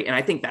 right? And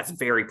I think that's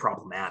very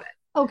problematic.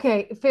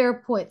 Okay, fair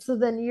point. So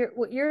then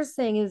what you're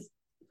saying is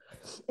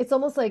it's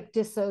almost like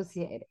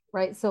dissociating,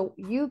 right? So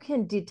you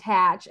can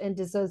detach and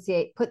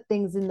dissociate, put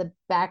things in the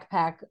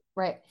backpack,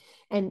 right?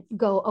 And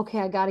go, okay,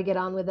 I got to get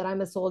on with it.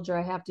 I'm a soldier.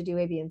 I have to do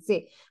A, B, and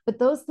C. But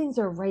those things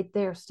are right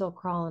there, still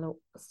crawling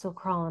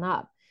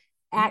up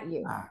at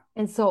you. Yeah.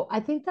 And so I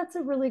think that's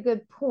a really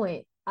good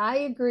point. I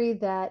agree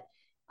that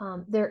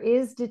there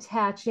is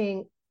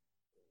detaching.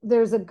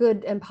 There's a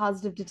good and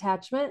positive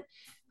detachment.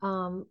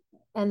 Um,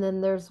 and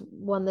then there's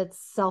one that's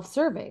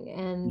self-serving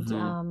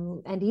Mm-hmm.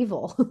 and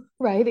evil,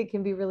 right? It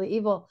can be really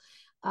evil,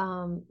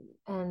 and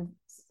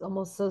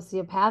almost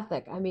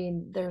sociopathic. I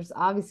mean, there's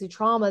obviously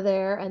trauma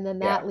there, and then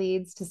Yeah. that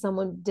leads to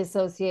someone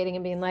dissociating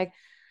and being like,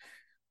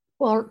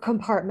 well,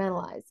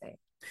 compartmentalizing.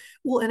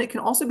 Well, and it can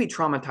also be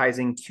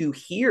traumatizing to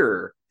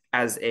hear,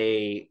 as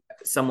a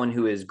someone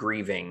who is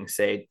grieving,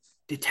 say,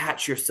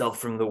 detach yourself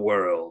from the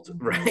world,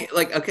 Mhm. right?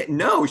 Like, okay,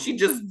 no, she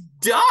just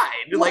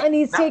died. Well, Like and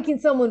he's that, taking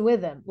someone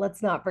with him.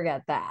 Let's not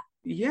forget that.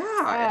 yeah.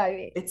 I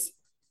mean, It's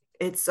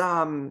it's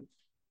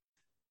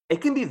it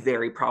can be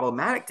very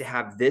problematic to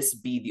have this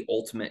be the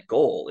ultimate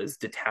goal, is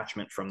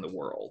detachment from the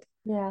world,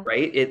 yeah,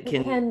 right? It it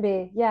can, can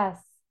be. Yes.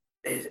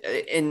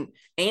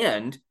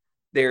 and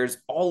there's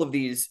all of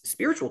these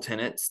spiritual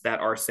tenets that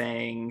are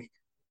saying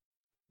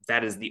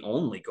that is the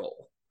only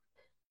goal.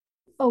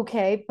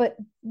 Okay, but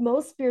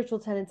most spiritual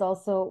tenets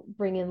also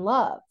bring in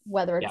love,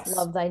 whether it's Yes.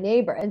 love thy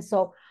neighbor. And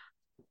so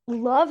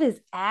love is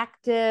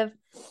active.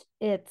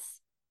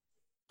 It's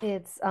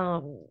it's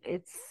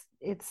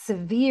it's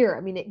severe.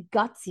 I mean, it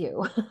guts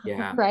you,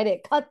 Yeah. right?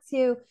 It cuts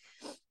you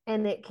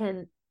and it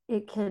can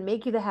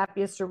make you the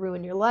happiest or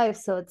ruin your life.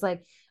 So it's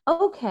like,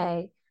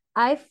 okay,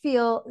 I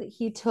feel that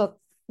he took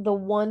the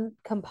one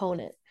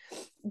component,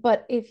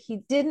 but if he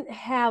didn't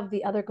have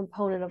the other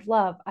component of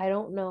love, I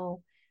don't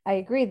know. I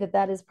agree that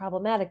that is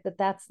problematic, that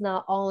that's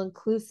not all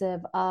inclusive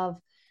of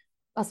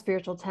a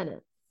spiritual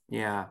tenet.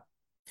 Yeah.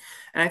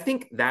 And I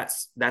think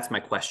that's my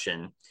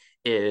question,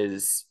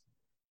 is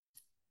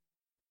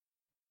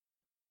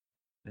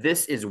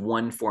this is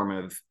one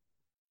form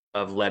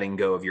of letting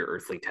go of your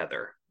earthly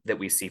tether that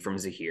we see from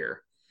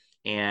Zahir.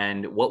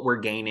 And what we're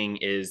gaining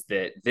is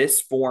that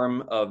this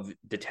form of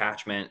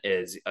detachment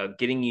is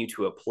getting you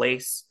to a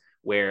place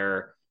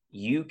where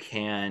you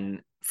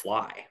can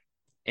fly.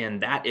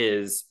 And that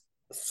is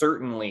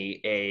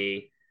certainly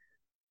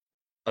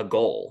a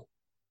goal.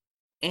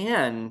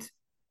 And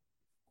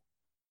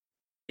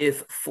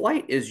if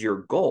flight is your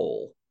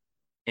goal,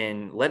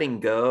 and letting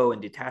go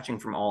and detaching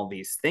from all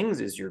these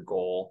things is your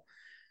goal,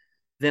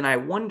 then I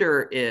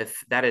wonder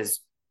if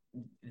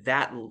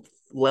that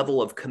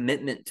level of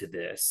commitment to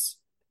this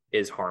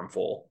is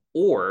harmful,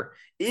 or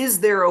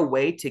is there a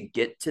way to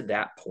get to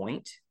that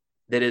point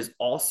that is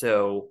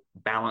also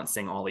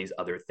balancing all these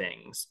other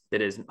things,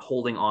 that is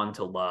holding on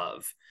to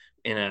love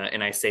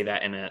and I say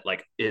that in a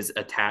like is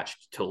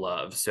attached to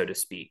love, so to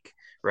speak,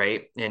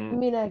 right? I And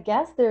mean, I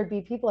guess there'd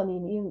be people, I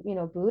mean,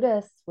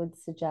 Buddhists would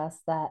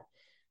suggest that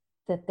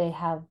they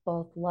have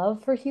both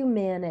love for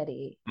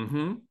humanity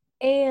mm-hmm,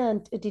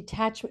 and a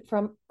detachment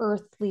from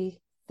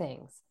earthly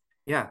things.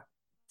 yeah,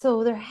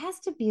 So there has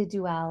to be a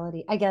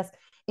duality. I guess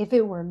if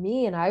it were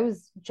me and I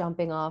was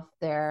jumping off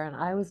there and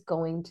I was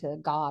going to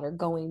God or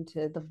going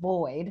to the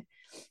void,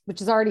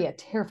 which is already a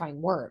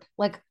terrifying word.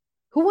 Like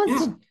who wants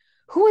yeah, to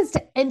who wants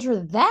to enter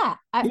that?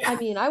 I yeah,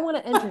 mean, I want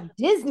to enter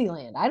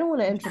Disneyland. I don't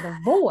want to enter the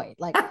void,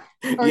 like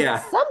or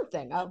yeah,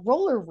 something, a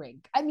roller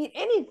rink. I mean,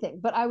 anything.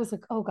 But I was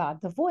like, oh God,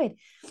 the void.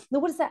 Now,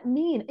 what does that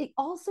mean? It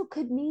also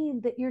could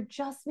mean that you're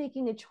just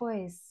making a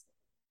choice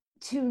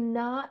to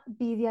not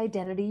be the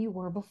identity you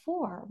were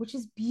before, which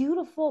is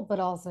beautiful, but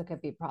also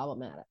could be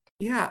problematic.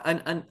 yeah.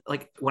 And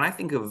like when I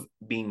think of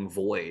being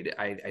void,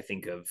 I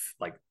think of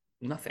like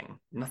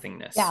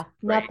nothingness, Yeah,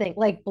 right? nothing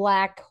like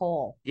black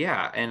hole.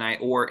 Yeah, and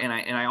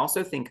I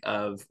also think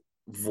of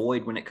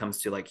void when it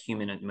comes to like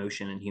human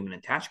emotion and human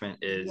attachment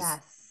is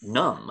Yes.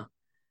 numb,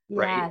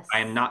 right? Yes. I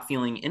am not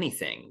feeling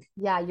anything.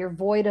 Yeah, you're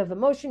void of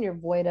emotion, you're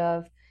void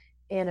of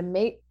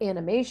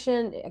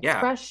animation, Yeah,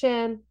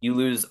 expression. you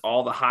lose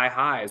all the high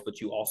highs,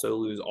 but you also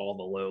lose all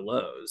the low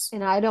lows.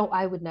 And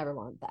I would never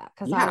want that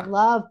because I Yeah,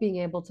 love being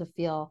able to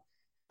feel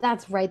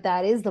that's right.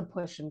 That is the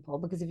push and pull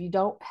because if you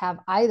don't have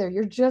either,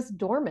 you're just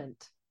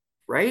dormant.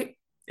 right.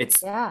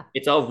 It's Yeah.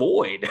 it's a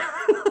void.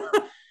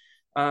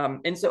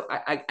 And so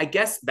I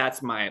guess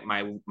that's my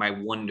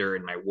wonder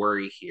and my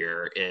worry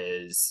here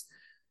is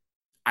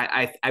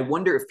I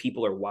wonder if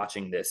people are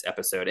watching this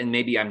episode, and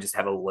maybe I'm just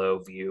have a low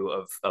view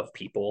of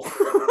people,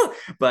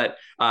 but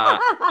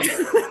but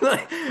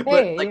like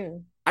Hey,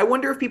 I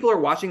wonder if people are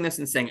watching this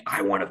and saying,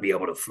 "I want to be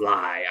able to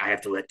fly. I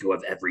have to let go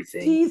of do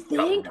everything." you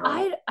No, think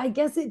no. I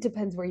guess it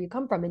depends where you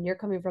come from and you're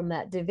coming from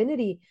that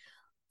divinity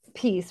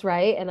piece,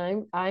 right?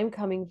 And I'm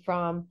coming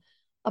from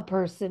a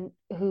person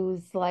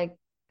who's like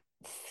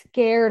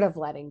scared of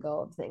letting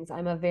go of things.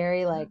 I'm a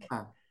very like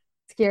Ah,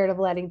 scared of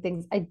letting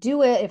things. I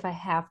do it if I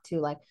have to,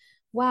 like,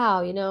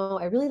 wow,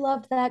 I really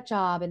loved that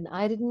job and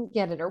I didn't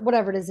get it or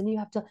whatever it is. And you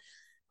have to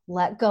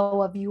let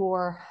go of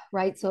your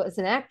right. So as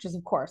an actress,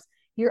 of course,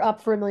 you're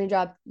up for a million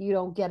jobs, you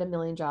don't get a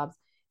million jobs.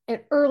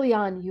 And early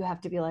on, you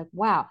have to be like,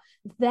 wow,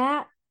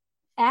 that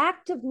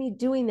act of me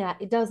doing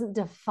that, it doesn't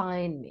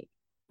define me.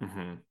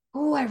 mhm.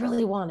 Oh, I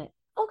really want it.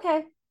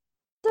 Okay.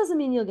 Doesn't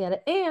mean you'll get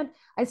it. And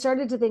I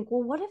started to think,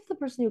 well, what if the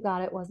person who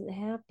got it wasn't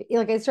happy?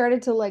 Like I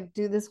started to like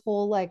do this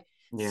whole like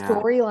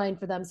Yeah, storyline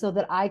for them so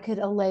that I could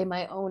allay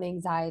my own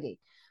anxiety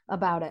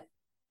about it.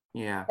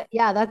 yeah,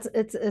 Yeah,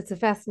 it's a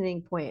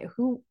fascinating point.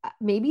 Who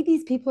maybe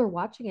these people are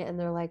watching it and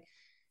they're like,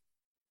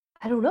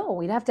 I don't know.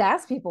 We'd have to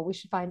ask people. We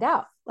should find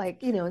out, like,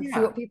 and see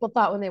yeah. what people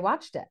thought when they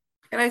watched it.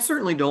 And I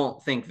certainly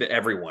don't think that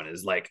everyone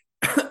is like,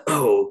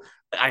 "Oh,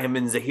 I am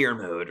in Zahir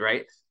mode,"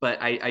 right?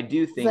 But I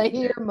do think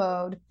Zahir that,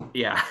 mode.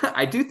 yeah,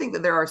 I do think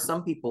that there are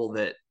some people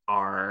that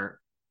are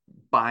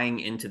buying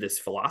into this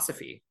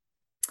philosophy,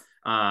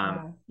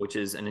 Yeah. which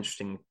is an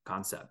interesting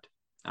concept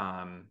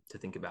to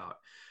think about.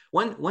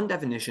 One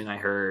definition I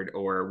heard,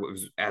 or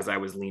was as I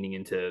was leaning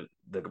into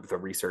the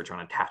research on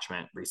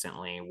attachment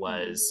recently, Mhm.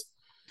 was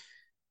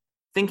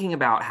thinking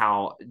about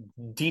how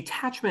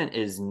detachment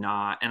is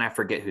not, and I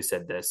forget who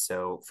said this,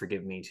 so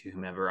forgive me to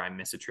whomever I'm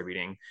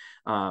misattributing.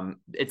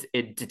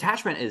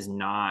 Detachment is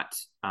not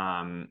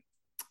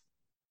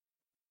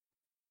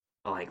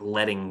like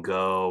letting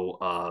go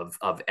of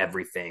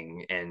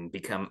everything and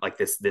become like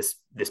this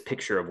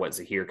picture of what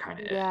Zahir kind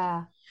of is.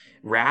 Yeah.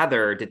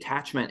 Rather,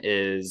 detachment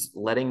is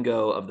letting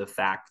go of the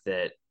fact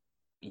that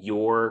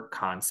your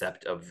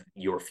concept of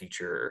your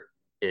future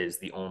is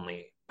the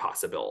only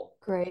possible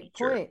Great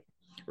future, point.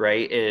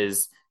 right?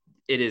 Is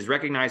it is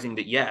recognizing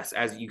that yes,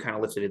 as you kind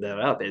of lifted that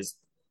up, is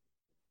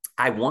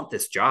I want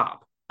this job.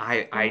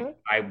 Hmm.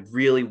 I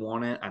really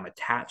want it. I'm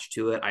attached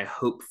to it. I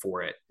hope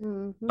for it,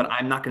 but Hmm.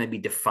 I'm not going to be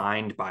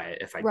defined by it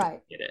if I don't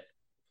Right. get it,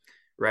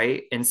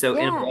 right? And so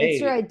in a Yeah, it's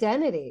your way,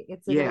 identity.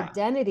 It's an yeah,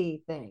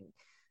 identity thing.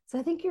 So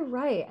I think you're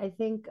right. I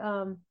think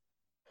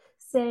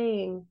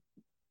saying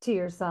to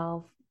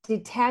yourself,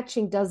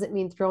 detaching doesn't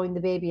mean throwing the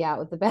baby out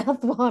with the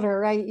bathwater,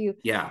 right? You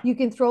yeah, you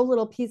can throw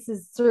little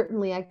pieces,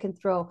 certainly I can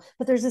throw,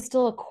 but there's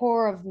still a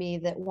core of me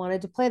that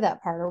wanted to play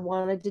that part or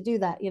wanted to do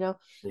that.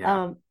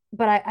 yeah,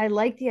 But I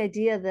like the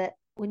idea that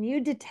when you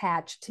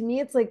detach, to me,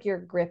 it's like you're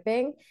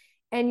gripping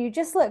and you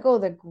just let go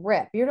of the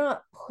grip. You're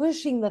not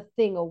pushing the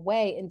thing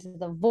away into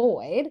the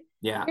void.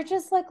 yeah, You're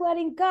just like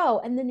letting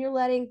go. And then you're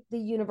letting the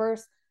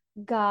universe,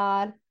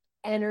 God,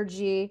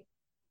 energy,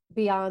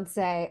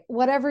 Beyonce,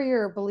 whatever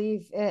your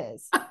belief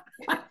is,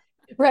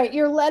 right?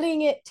 You're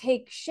letting it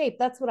take shape.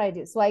 That's what I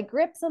do. So I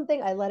grip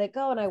something, I let it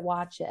go, and I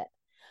watch it.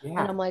 And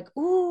yeah, I'm like,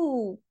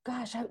 ooh,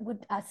 gosh, I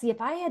would see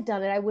if I had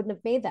done it, I wouldn't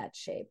have made that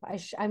shape.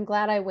 I'm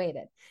glad I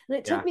waited. And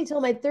it took yeah, me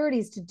till my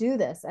 30s to do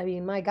this. I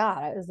mean, my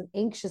God, I was an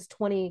anxious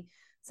 20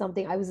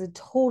 something. I was a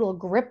total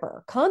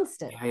gripper,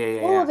 constant, Yeah, yeah, yeah,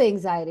 full yeah. of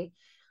anxiety.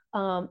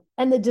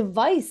 And the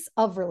device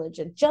of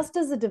religion, just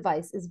as a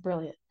device, is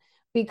brilliant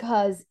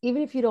because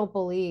even if you don't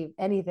believe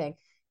anything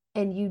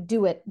and you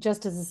do it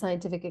just as a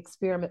scientific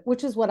experiment,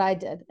 which is what I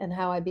did and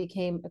how I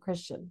became a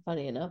Christian,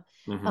 funny enough,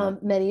 Hmm.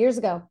 many years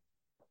ago,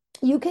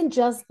 you can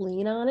just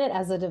lean on it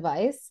as a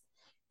device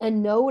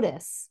and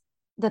notice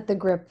that the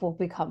grip will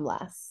become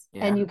less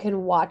Yeah, and you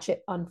can watch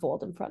it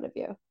unfold in front of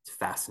you. it's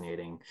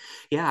fascinating.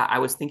 Yeah, I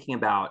was thinking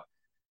about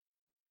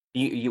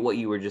what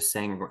you were just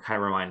saying kind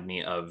of reminded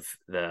me of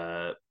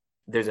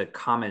there's a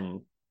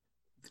common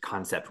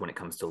concept when it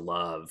comes to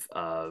love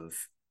of,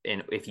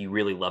 and if you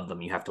really love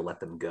them, you have to let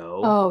them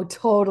go, Oh,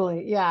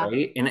 totally. Yeah.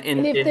 right? And And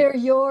and, if and they're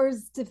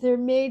yours, if they're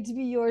made to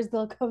be yours,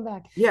 they'll come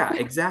back. yeah,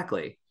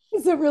 exactly.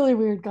 It's a really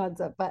weird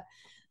concept, but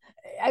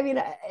I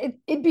mean,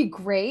 it'd be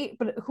great,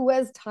 but who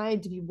has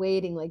time to be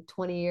waiting like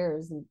 20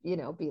 years and,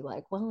 be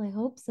like, well, I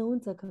hope so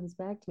and so comes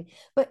back to me.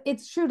 But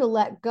it's true to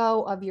let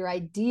go of your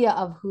idea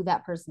of who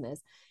that person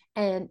is.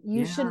 And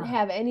you shouldn't Yeah,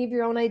 have any of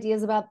your own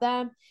ideas about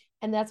them.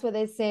 And that's why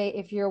they say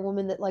if you're a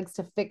woman that likes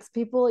to fix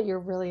people, you're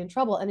really in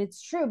trouble. And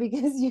it's true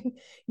because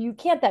you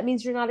can't. That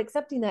means you're not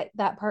accepting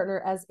that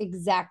partner as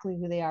exactly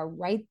who they are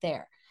right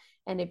there.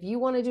 And if you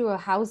want to do a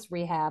house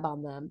rehab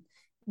on them,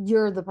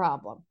 you're the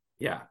problem.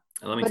 yeah.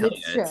 And let me But tell you,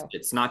 it's it's true.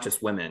 it's not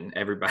just women.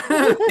 Everybody,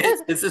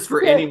 this is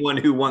for Yeah, anyone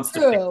who wants to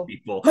fix true.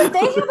 people. But they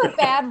have a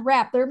bad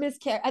rap.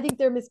 I think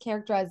they're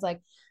mischaracterized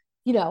like,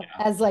 Yeah,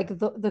 as like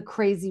the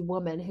crazy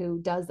woman who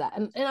does that.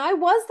 And I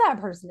was that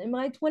person. In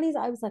my 20s,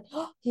 I was like,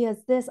 oh, he has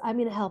this. I'm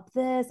gonna help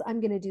this. I'm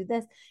gonna do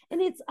this.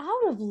 And it's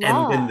out of and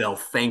then love. they'll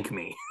thank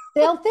me.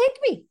 They'll thank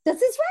me.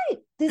 This is right.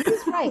 This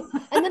is right.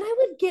 And then I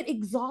would get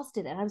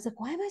exhausted and I was like,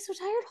 why am I so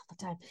tired all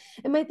the time?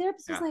 And my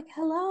therapist was Yeah, like,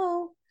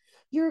 hello,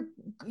 you're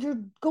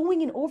you're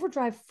going in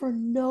overdrive for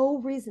no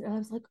reason. And I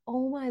was like,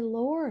 oh my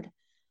Lord.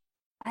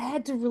 I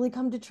had to really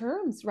come to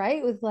terms,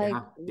 right, with like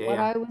yeah, yeah, what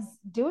yeah, I was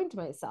doing to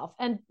myself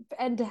and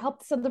to help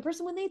this other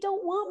person when they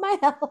don't want my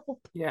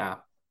help. yeah,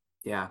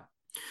 yeah.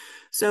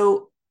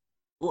 So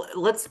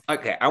let's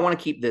okay, I want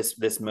to keep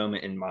this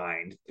moment in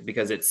mind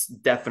because it's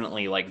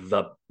definitely like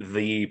the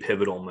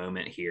pivotal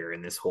moment here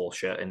in this whole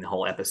show, in the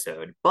whole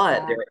episode,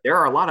 but Yeah. there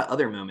are a lot of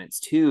other moments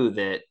too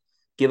that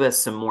give us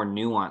some more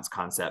nuanced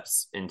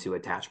concepts into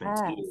attachment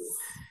too. Yes.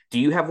 Do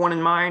you have one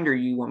in mind, or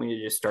you want me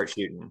to just start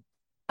shooting?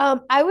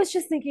 I was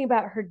just thinking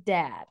about her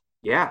dad.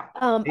 Yeah,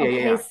 yeah, yeah,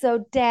 Okay, yeah.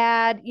 so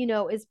dad,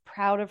 is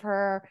proud of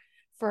her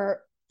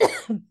for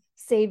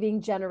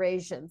saving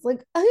generations.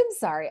 Like, I'm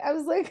sorry. I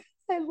was like,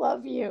 I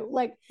love you.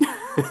 Like, I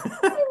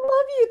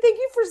love you. Thank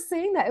you for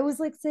saying that. It was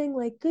like saying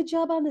like good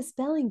job on the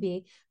spelling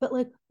bee, but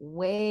like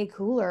way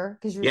cooler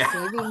because you're Yeah.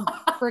 saving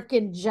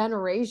freaking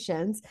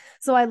generations.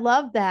 So I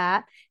love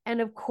that.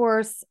 And of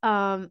course,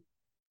 I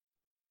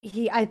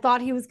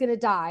thought he was gonna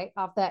die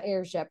off that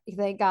airship.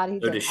 Thank God he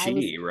So does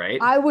didn't. she, right?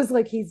 I was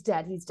like, he's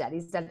dead, he's dead,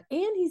 he's dead.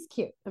 And he's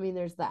cute. I mean,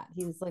 there's that.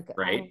 He's like, I don't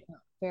Right. know,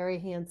 very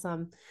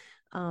handsome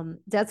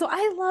dad. So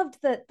I loved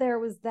that there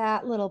was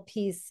that little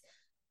piece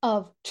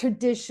of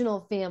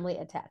traditional family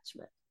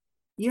attachment.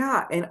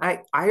 Yeah, and I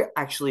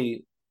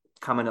actually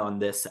commented on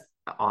this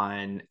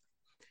on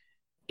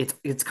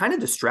it's kind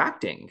of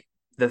distracting,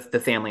 the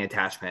family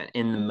attachment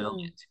in the Mm.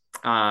 moment.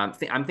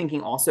 I'm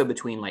thinking also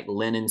between like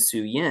Lin and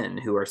Su Yin,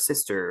 who are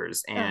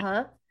sisters, and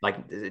Uh-huh.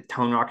 like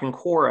Tonrak and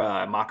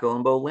Korra, Mako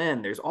and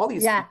Bolin. There's all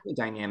these Yeah. family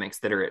dynamics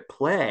that are at Oh, I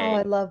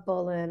play. love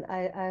Bolin.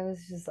 I was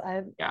just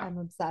Yeah, I'm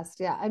obsessed.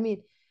 Yeah. I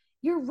mean,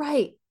 you're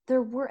right.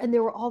 There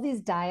were all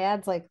these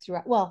dyads like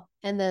throughout. Well,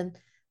 and then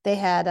they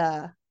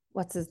had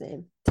what's his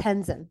name?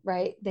 Tenzin,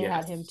 right? They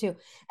had him yes, too.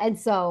 And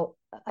so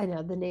I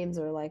know the names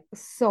are like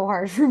so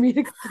hard for me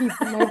to keep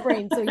in my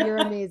brain. So you're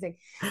amazing.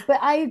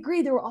 But I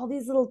agree, there were all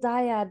these little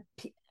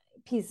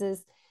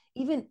pieces.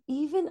 Even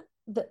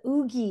the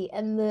Oogie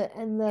and the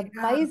yeah.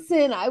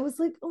 bison. I was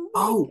like, oh my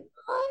Oh,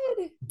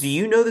 God. do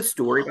you know the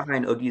story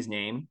behind Oogie's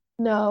name?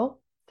 No,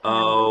 tell me.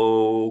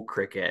 Oh,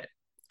 cricket.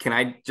 Can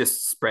I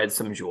just spread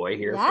some joy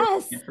here for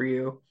Yes. for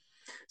you?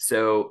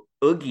 So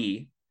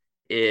Oogie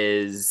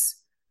is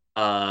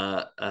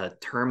a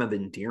term of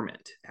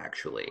endearment,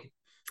 actually.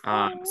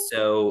 Oh.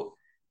 So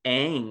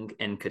Aang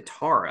and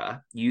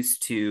Katara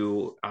used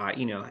to,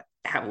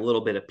 have a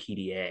little bit of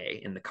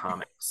PDA in the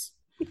comics,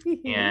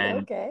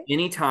 and Okay.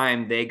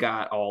 anytime they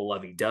got all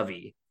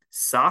lovey-dovey,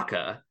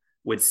 Sokka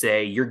would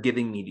say, "You're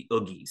giving me the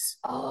Oogies."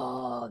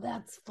 Oh,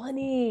 that's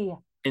funny.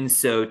 And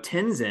so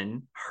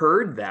Tenzin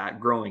heard that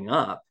growing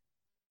up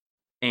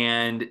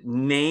and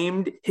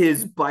named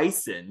his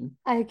bison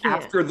I can't.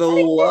 after the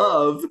I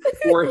love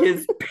for can't.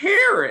 his I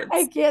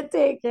parents. can't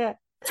take it.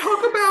 Talk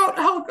about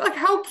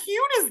how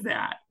cute is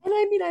that? And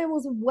I mean, I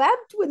almost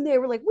wept when they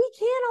were like, "We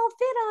can't all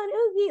fit on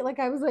Oogie." Like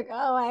I was like,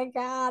 "Oh my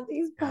God,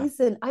 these Yeah,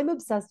 bison!" I'm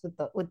obsessed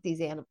with these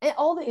animals,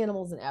 all the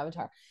animals in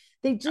Avatar.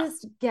 They yeah,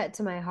 just get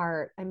to my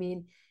heart. I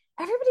mean,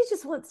 everybody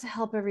just wants to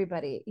help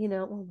everybody.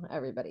 Well, not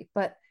everybody,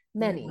 but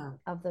many yeah.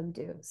 of them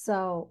do.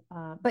 So,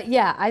 but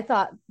yeah, I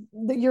thought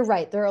that you're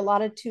right. There are a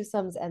lot of two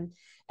sums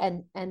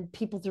and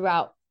people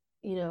throughout.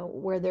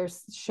 where they're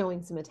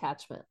showing some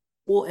attachment.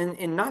 Well,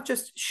 and not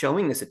just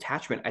showing this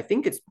attachment. I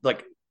think it's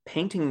like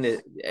painting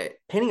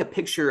a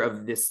picture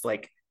of this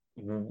like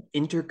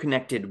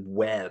interconnected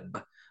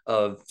web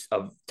of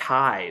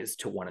ties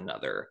to one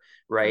another,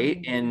 right?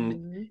 And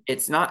Mm-hmm.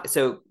 it's not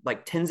so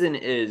like Tenzin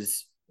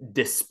is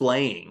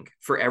displaying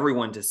for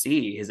everyone to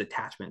see his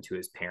attachment to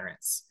his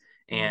parents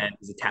Yeah. and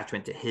his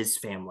attachment to his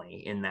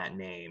family in that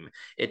name.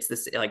 It's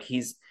this like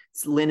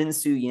it's Lin and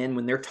Su Yin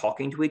when they're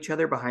talking to each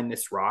other behind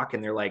this rock,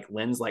 and they're like,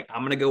 Lin's like,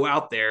 I'm gonna go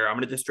out there, I'm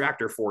gonna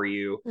distract her for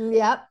you.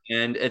 Yep.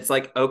 And it's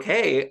like,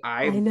 okay,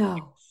 I I'm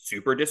know.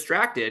 super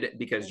distracted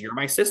because you're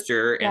my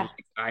sister, and Yeah.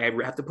 I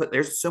have to put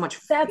there's so much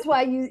That's faith,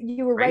 why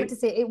you were right right? to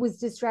say it was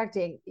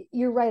distracting.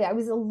 You're right. I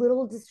was a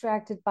little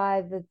distracted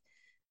by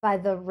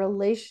the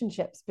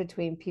relationships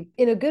between people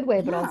in a good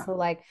way, but Yeah. also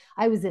like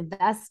I was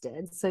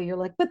invested. So you're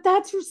like, but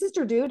that's your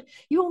sister, dude.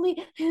 You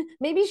only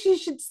maybe she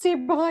should stay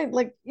behind.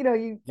 Like,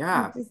 you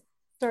Yeah. just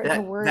start to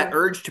That worry.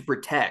 urge to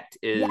protect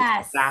is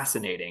Yes.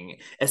 fascinating,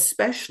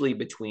 especially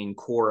between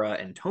Korra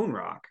and Tone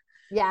Rock,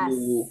 who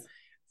Yes.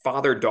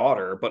 father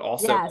daughter, but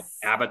also Yes.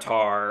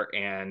 avatar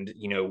and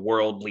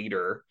world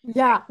leader,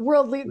 Yeah.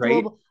 World lead right?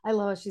 global. I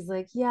love how she's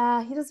like,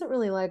 yeah, he doesn't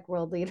really like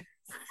world leaders.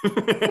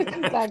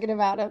 She's talking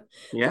about him.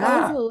 That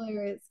was Yeah,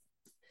 hilarious.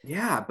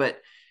 yeah,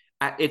 but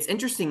it's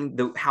interesting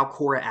how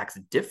Korra acts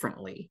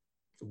differently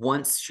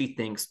once she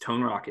thinks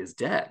Tone Rock is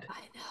dead,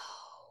 I know.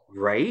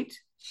 right?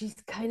 She's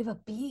kind of a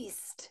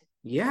beast.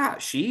 Yeah,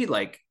 she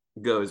like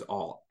goes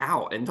all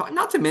out, and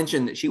not to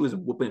mention that she was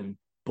whooping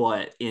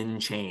butt in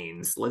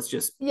chains. Let's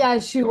just Yeah,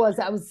 she was.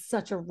 That was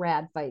such a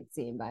rad fight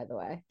scene, by the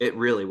way. it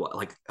really was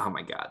like, oh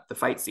my god, the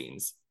fight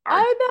scenes are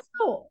I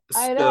know.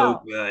 I so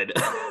know. good.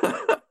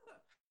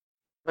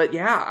 But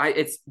yeah,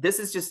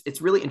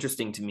 it's really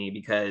interesting to me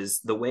because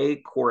the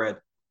way Korra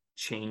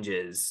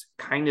changes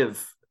kind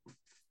of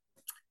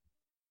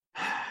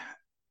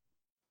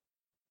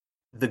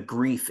the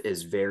grief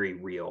is very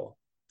real,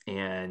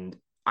 and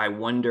I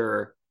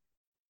wonder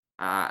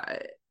uh,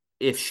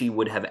 if she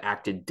would have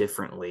acted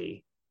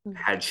differently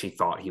had she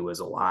thought he was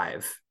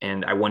alive,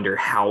 and I wonder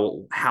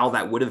how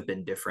that would have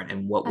been different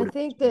and what I would have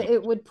think that changed.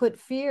 it would put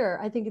fear.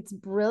 I think it's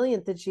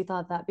brilliant that she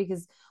thought that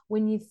because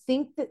when you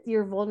think that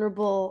your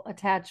vulnerable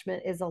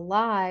attachment is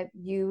alive,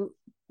 you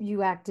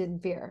act in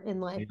fear in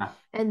life Yeah,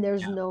 and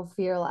there's yeah, no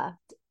fear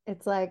left.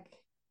 It's like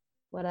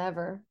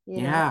whatever.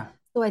 yeah,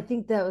 So I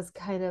think that was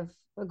kind of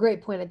a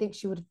great point. I think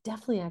she would have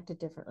definitely acted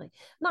differently.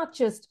 Not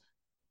just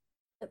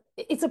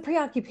it's a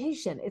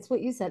preoccupation. It's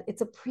what you said.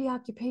 It's a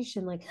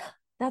preoccupation. Like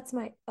that's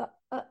my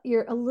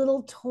you're a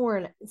little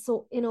torn.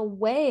 So in a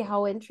way,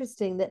 how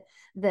interesting that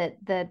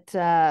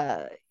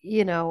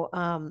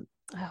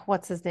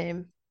what's his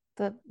name?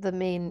 The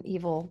main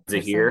evil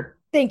person. Zahir.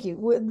 Thank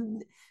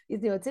you.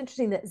 It's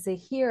interesting that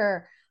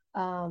Zahir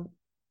um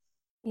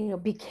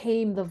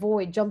became the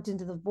void, jumped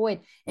into the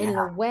void. And in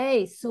a Yeah,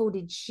 way, so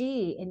did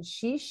she. And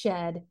she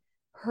shed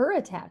her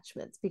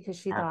attachments because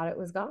she yeah. thought it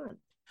was gone.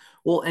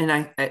 Well,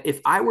 and if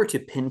I were to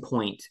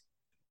pinpoint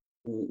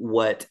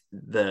what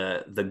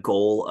the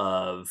goal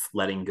of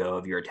letting go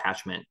of your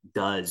attachment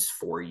does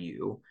for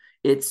you,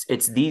 it's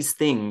these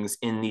things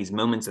in these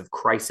moments of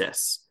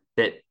crisis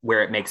that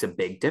where it makes a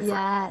big difference.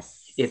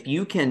 Yes. If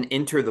you can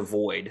enter the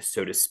void,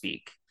 so to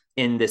speak,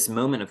 in this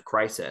moment of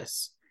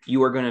crisis,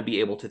 you are going to be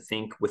able to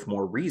think with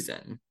more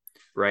reason,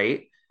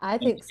 right? I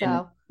and, think and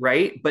so.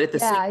 right, but at the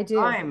Yeah, same I do.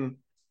 time,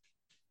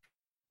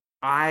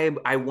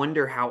 I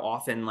wonder how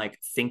often like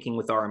thinking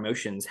with our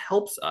emotions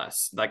helps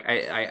us. Like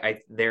I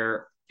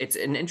there it's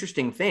an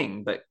interesting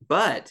thing,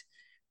 but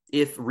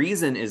if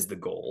reason is the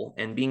goal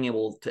and being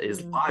able to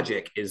is Mhm.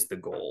 logic is the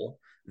goal,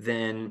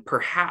 then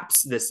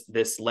perhaps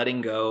this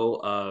letting go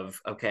of,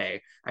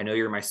 okay, I know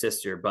you're my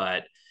sister,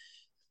 but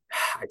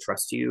I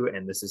trust you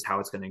and this is how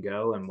it's going to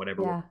go and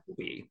whatever will Yeah.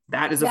 be.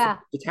 That is a form Yeah.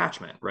 of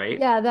detachment, right?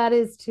 Yeah, that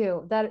is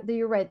too. That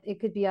you're right. It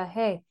could be a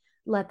hey,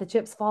 let the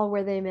chips fall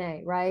where they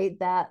may, right?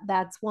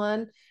 That's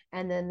one.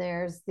 And then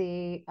there's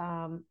the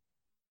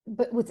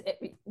but with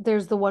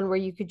there's the one where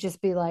you could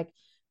just be like,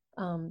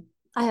 um,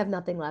 I have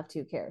nothing left,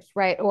 who cares,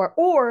 right?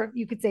 Or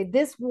you could say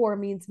this war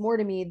means more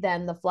to me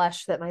than the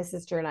flesh that my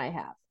sister and I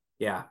have.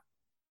 Yeah.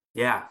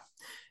 Yeah.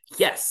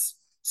 Yes.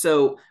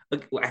 So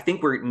I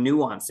think we're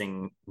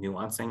nuancing.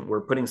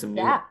 We're putting some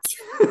nuance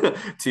Yeah.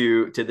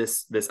 to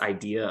this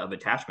idea of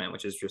attachment,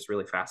 which is just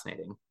really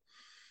fascinating.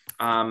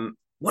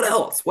 What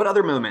else? What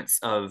other moments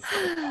of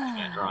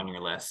attachment are on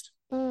your list?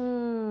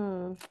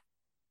 Mm.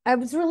 I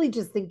was really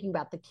just thinking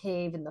about the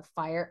cave and the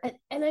fire,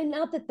 and I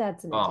not that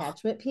that's an Oh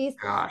attachment piece,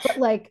 but gosh,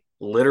 like,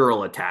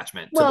 literal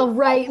attachment to the well,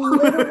 right, wall.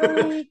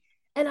 literally.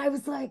 And I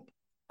was like,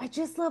 I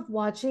just love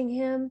watching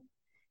him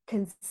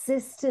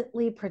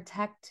consistently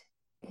protect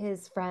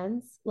his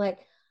friends. Like,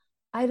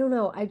 I don't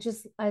know,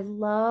 I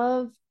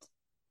loved.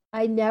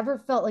 I never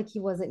felt like he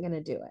wasn't going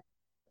to do it,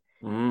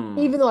 Mm,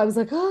 even though I was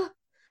like, oh.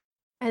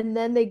 And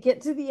then they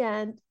get to the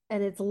end,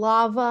 and it's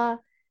lava,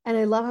 and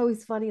I love how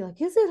he's funny.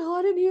 Like, is it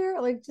hot in here?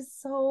 Like, just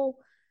so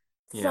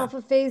yeah,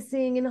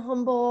 self-effacing and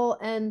humble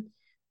and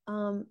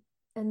um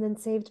And then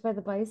Saved by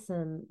the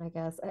Bison, I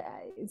guess.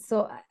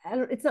 I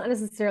don't, it's not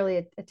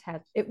necessarily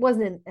attached. It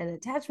wasn't an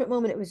attachment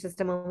moment. It was just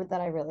a moment that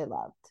I really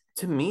loved.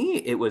 To me,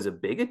 it was a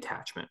big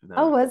attachment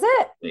Oh, moment. was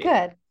it?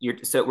 Like,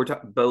 Good. so we're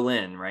talking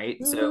Bolin,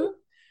 right? So Hmm.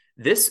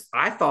 this,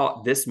 I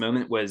thought this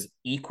moment was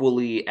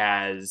equally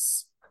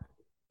as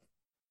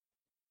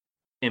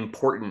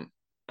important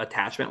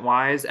attachment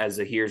wise as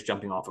Zahir's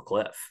jumping off a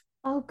cliff.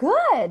 Oh,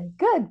 good.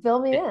 Good.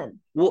 Fill me in.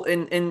 Well,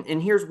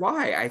 and here's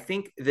why. I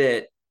think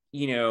that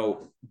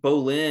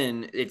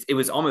Bolin, it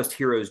was almost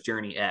hero's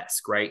journey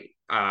esque, right?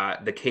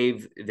 The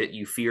cave that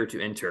you fear to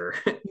enter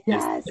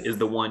Yes. is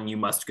the one you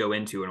must go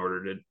into in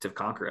order to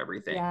conquer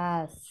everything.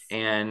 Yes.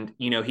 And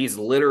he's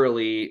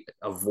literally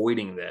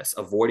avoiding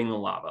the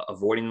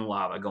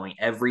lava, going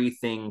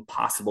everything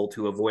possible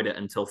to avoid it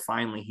until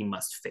finally he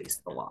must face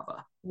the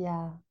lava.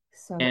 Yeah.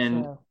 So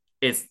And true.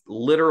 it's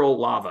literal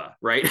lava,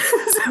 right?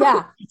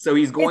 Yeah. So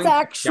he's It's going to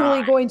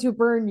actually die. going to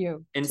burn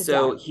you And to death.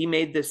 so he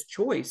made this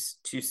choice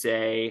to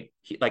say,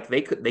 like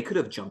they could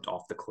have jumped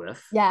off the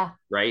cliff, Yeah.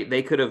 right?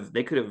 They could have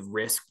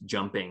risked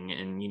jumping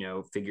and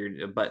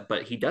figured,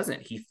 but he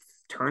doesn't. He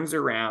turns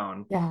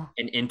around Yeah.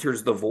 and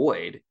enters the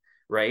void,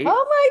 right?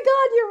 Oh my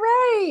God, you're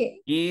right.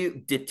 He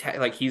detect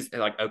like he's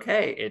like,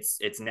 okay,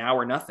 it's now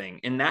or nothing,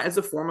 and that is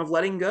a form of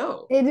letting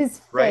go, It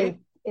is right?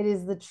 faith. It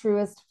is the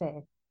truest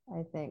faith,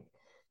 I think,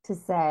 to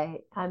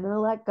say, I'm going to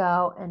let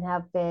go and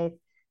have faith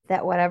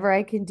that whatever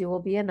I can do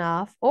will be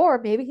enough. Or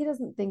maybe he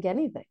doesn't think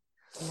anything,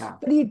 Yeah,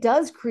 but he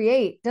does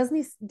create, doesn't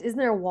he? Isn't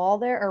there a wall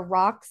there or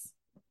rocks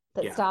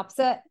that yeah, stops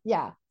it?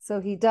 Yeah. So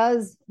he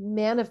does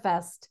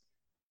manifest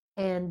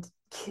and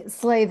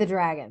slay the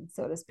dragon,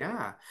 so to speak.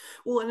 yeah.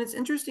 Well, and it's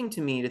interesting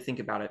to me to think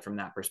about it from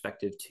that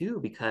perspective too,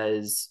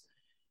 because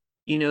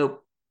you know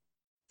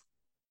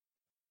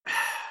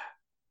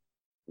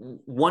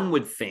one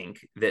would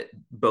think that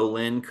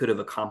Bolin could have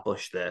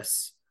accomplished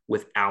this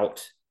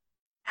without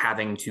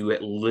having to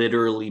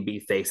literally be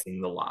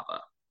facing the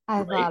lava,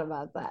 I right? thought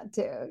about that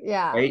too.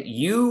 Yeah. Right?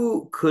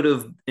 You could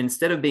have,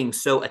 instead of being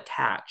so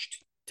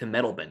attached to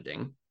metal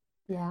bending,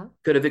 Yeah.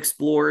 could have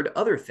explored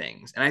other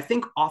things. And I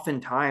think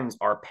oftentimes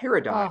our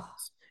paradigms Oh,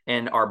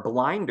 and our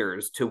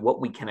blinders to what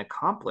we can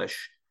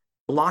accomplish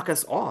block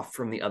us off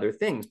from the other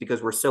things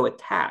because we're so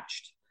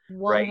attached,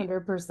 right?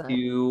 100%.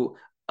 To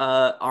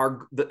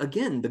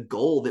again, the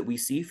goal that we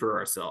see for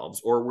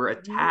ourselves, or we're Mhm.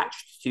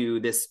 attached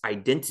to this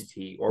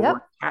identity, or we're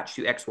Yep. attached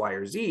to X, Y,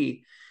 or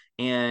Z,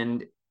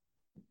 and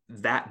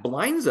that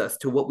blinds us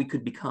to what we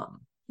could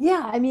become.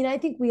 Yeah, I mean, I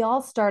think we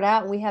all start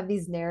out and we have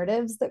these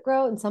narratives that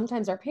grow, and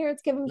sometimes our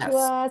parents give them to Yes.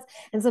 us,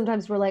 and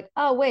sometimes we're like,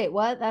 "Oh, wait,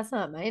 what? That's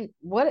not mine.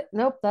 What?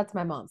 Nope, that's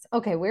my mom's.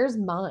 Okay, where's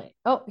mine?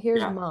 Oh,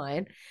 here's Yeah.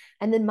 mine."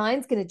 And then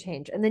mine's going to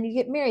change. And then you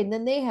get married, and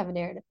then they have a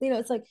narrative.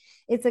 It's like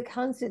it's a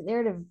constant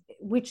narrative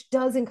which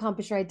does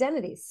encompass your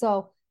identity.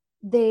 So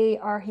they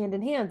are hand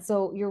in hand.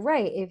 So you're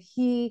right. If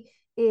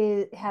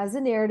has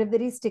a narrative that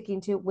he's sticking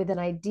to with an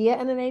idea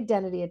and an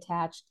identity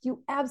attached,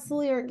 you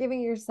absolutely aren't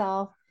giving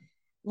yourself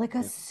like a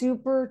Yeah.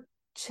 super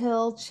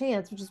chill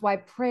chance, which is why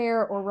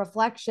prayer or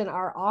reflection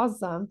are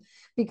awesome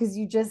because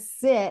you just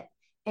sit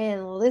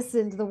and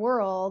listen to the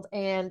world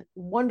and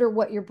wonder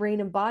what your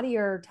brain and body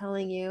are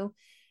telling you,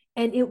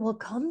 and it will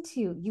come to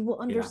you. You will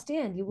Yeah.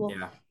 understand.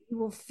 Yeah. You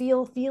will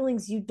feel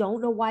feelings you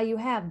don't know why you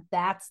have.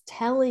 That's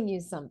telling you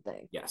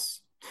something.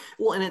 Yes.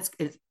 Well, and it's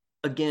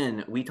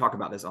again, we talk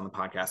about this on the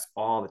podcast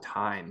all the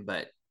time,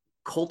 but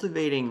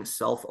cultivating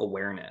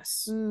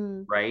self-awareness,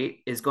 Mm, right,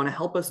 is going to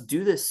help us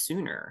do this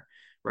sooner,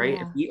 right? If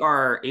yeah. we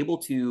are able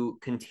to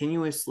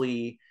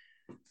continuously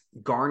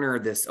garner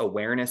this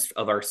awareness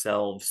of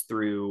ourselves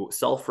through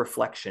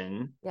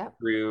self-reflection, Yep.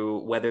 through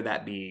whether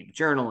that be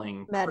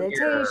journaling, prayer,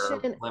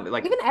 Meditation,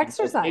 like even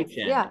exercise.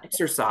 meditation, Yeah.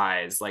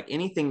 exercise, like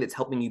anything that's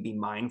helping you be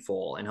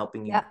mindful and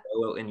helping you Yep.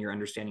 grow in your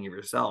understanding of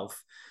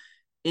yourself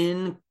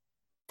in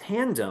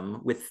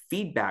tandem with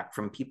feedback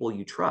from people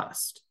you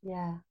trust,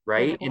 Yeah. Good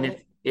right? And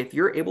point. if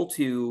you're able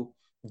to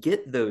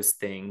get those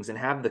things and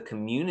have the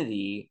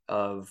community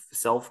of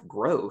self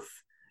growth,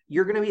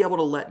 you're going to be able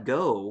to let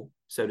go,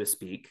 so to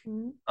speak,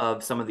 Mhm.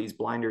 of some of these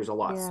blinders a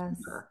lot Yes.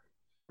 sooner,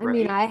 I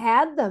mean, right? I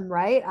had them,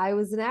 right? I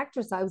was an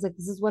actress. I was like,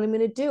 this is what I'm going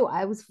to do.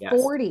 I was Yes.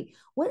 40.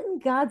 What in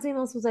God's name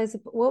else was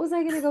what was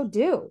I going to go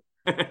do?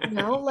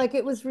 Like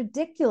it was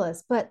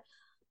ridiculous. But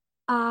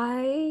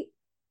I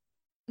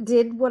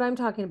did what I'm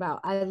talking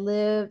about.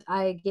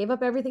 I gave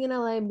up everything in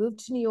LA,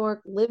 moved to New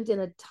York, lived in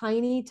a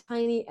tiny,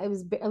 I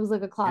was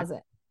like a Yeah.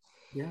 closet.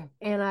 Yeah.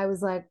 And I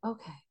was like,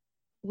 okay,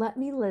 let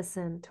me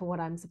listen to what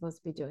I'm supposed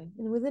to be doing.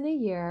 And within a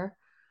year,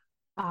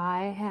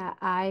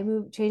 I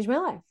moved, changed my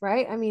life,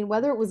 right? I mean,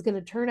 whether it was going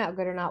to turn out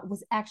good or not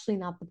was actually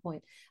not the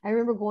point. I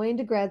remember going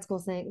to grad school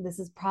saying, this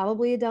is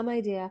probably a dumb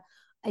idea.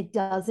 It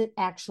doesn't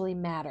actually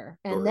matter.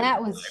 And Story of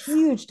that my was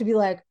huge to be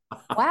like,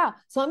 wow.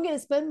 So I'm going to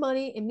spend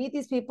money and meet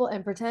these people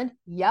and pretend,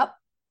 yep,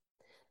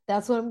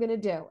 that's what I'm going to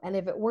do. And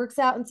if it works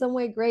out in some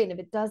way, great. And if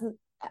it doesn't,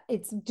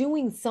 it's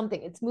doing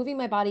something. It's moving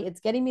my body.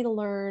 It's getting me to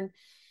learn.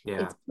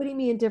 Yeah. It's putting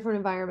me in different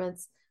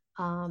environments.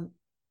 Um,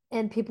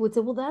 And people would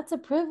say, well, that's a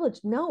privilege.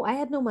 No, I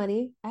had no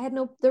money.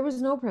 There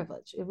was no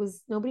privilege. It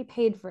was nobody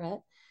paid for it.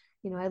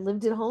 I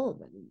lived at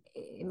home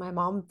and my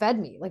mom fed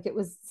me. Like it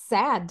was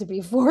sad to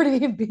be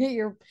 40 and be at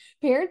your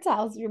parents'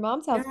 house, your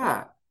mom's house.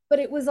 Yeah. But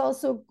it was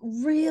also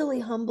really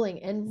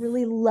humbling and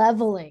really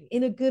leveling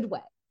in a good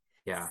way.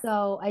 Yeah.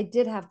 So I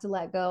did have to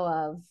let go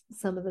of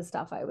some of the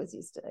stuff I was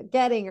used to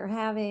getting or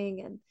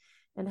having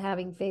and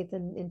having faith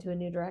into a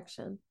new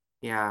direction.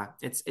 Yeah.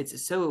 It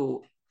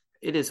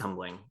is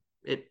humbling.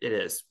 It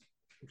is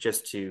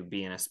just to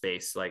be in a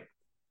space like,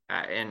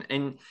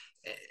 and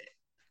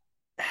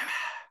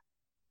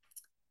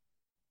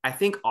I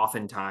think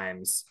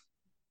oftentimes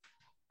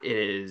it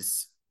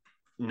is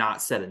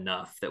not said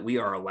enough that we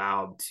are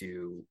allowed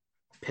to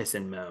piss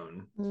and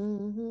moan,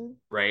 Mm-hmm.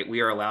 right?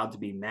 We are allowed to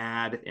be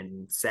mad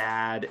and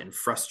sad and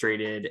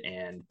frustrated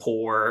and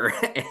poor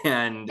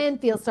And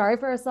feel sorry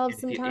for ourselves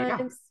yeah,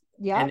 sometimes. and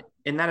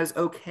Yep. that is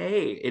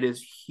okay. It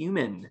is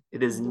human.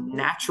 It is Mm-hmm.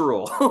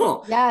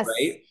 natural, Yes.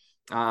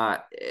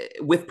 right?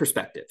 With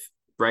perspective,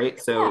 right?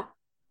 Yeah. So,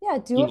 Yeah.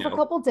 Do you it for a know,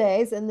 couple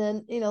days and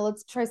then,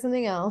 let's try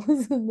something else.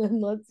 And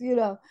then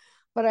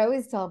but I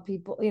always tell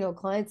people,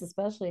 clients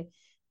especially,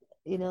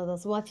 they'll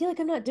say, well, I feel like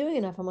I'm not doing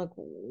enough. I'm like,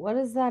 what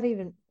is that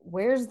even?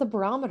 Where's the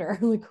barometer?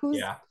 Like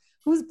yeah,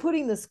 who's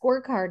putting the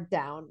scorecard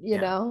down,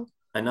 yeah.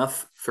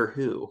 Enough for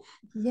who?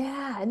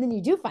 Yeah. And then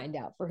you do find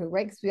out for who,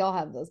 right? Because we all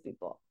have those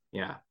people.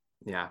 Yeah,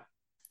 yeah.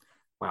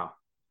 Wow.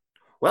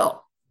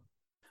 Well,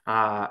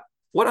 uh,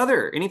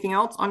 anything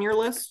else on your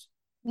list?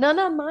 None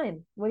on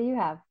mine. What do you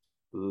have?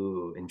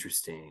 Ooh,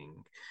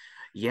 interesting.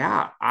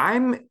 Yeah,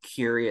 I'm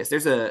curious.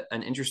 There's an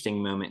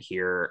interesting moment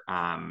here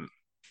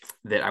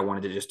that I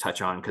wanted to just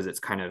touch on because it's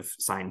kind of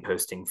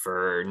signposting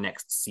for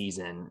next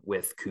season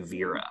with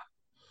Kuvira.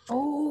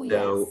 Oh, yes.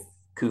 So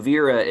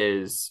Kuvira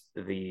is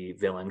the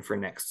villain for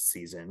next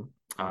season.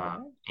 Yeah.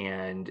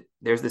 And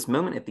there's this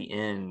moment at the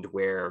end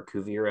where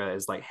Kuvira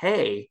is like,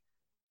 "Hey,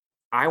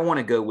 I want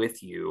to go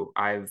with you.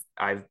 I've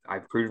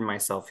proven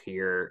myself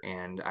here,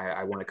 and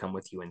I want to come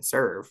with you and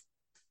serve."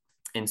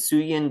 And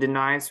Suyin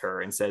denies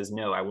her and says,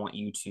 "No, I want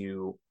you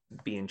to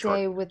be in charge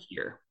Stay with,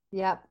 here."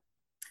 yep.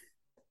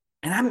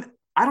 And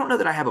I don't know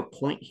that I have a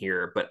point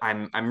here, but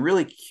I'm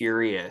really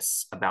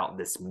curious about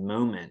this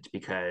moment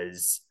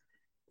because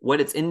what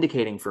it's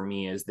indicating for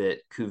me is that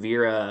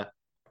Kuvira,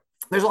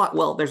 there's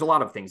a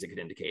lot of things it could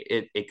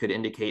indicate. It could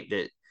indicate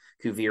that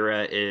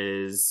Kuvira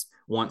is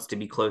wants to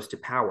be close to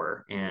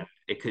power, and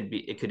it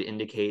could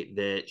indicate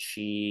that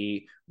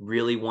she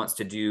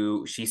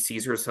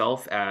sees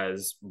herself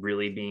as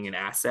really being an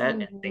asset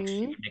and thinks she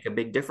Mm-hmm. would make a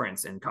big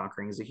difference in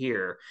conquering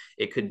Zahir.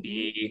 It could Mm-hmm.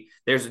 be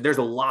there's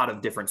a lot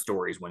of different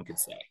stories one could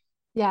say.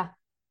 Yeah.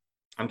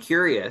 I'm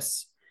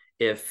curious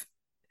if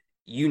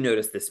you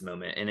noticed this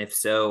moment, and if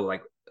so,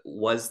 like,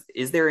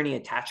 is there any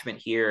attachment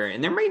here?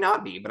 And there may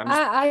not be, but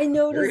I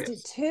noticed it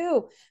curious.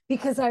 too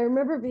because I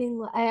remember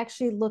I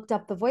actually looked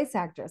up the voice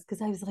actress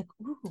because I was like,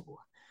 ooh,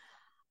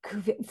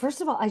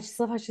 First of all, I just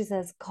love how she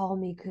says, call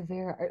me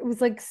Kuvera. It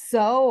was like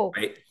so,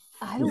 Right?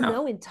 I don't Yeah.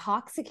 know,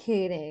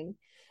 intoxicating.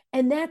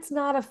 And that's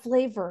not a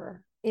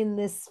flavor in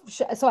this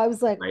so I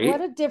was like, what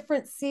Right. a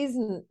different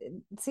seasoning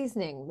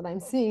that I'm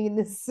seeing in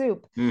this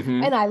soup.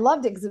 Mm-hmm. And I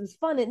loved it because it was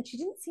fun. And she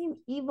didn't seem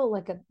evil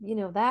like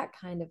that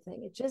kind of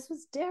thing. It just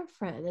was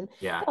different. And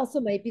Yeah. it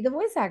also might be the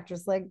voice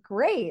actress, like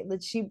great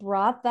that she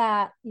brought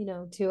that,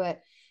 to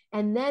it.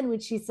 And then when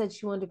she said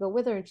she wanted to go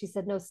with her and she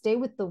said, no, stay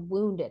with the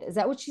wounded. Is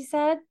that what she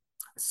said?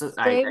 So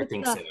Stay I with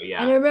think the so. And I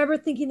Yeah. remember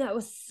thinking that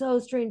was so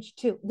strange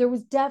too. There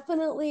was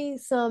definitely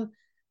some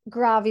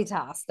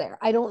gravitas there.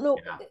 I don't know,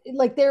 Yeah.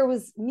 like there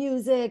was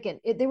music and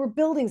they were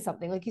building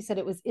something. Like you said,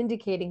 it was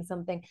indicating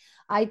something.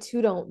 I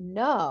too don't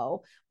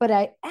know, but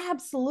I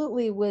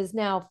absolutely was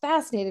now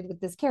fascinated with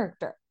this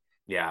character.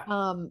 Yeah.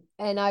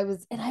 And I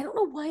don't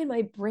know why in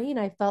my brain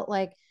I felt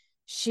like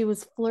she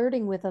was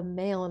flirting with a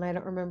male, and I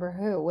don't remember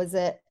who. Was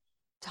it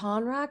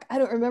Tonrak? I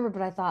don't remember,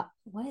 but I thought,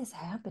 what is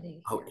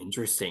happening Oh, here?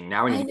 interesting.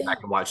 Now we need I to go back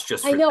know. and watch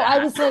just I for know. I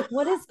that. was like,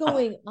 what is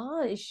going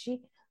on? Is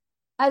she?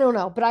 I don't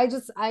know, but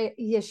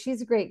yeah,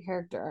 she's a great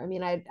character. I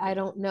mean, I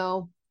don't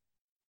know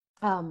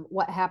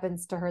what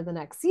happens to her the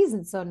next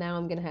season. So now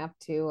I'm gonna have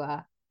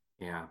to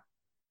Yeah.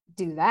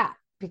 do that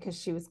because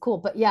she was cool.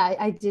 But yeah,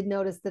 I did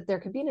notice that there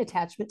could be an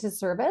attachment to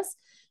service.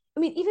 I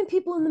mean, even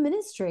people in the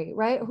ministry,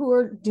 right, who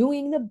are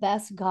doing the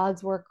best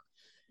God's work,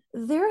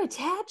 they're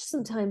attached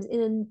sometimes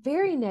in a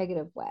very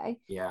negative way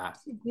Yeah.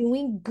 to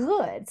doing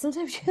good.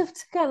 Sometimes you have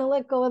to kind of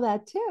let go of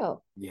that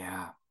too.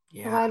 Yeah. So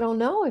Yeah. I don't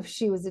know if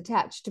she was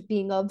attached to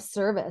being of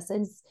service.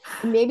 And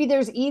maybe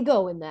there's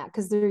ego in that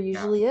because there Yeah.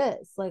 usually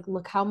is. Like,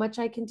 look how much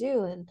I can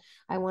do. And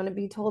I want to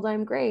be told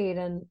I'm great.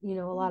 And,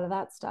 a lot of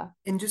that stuff.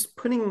 And just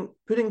putting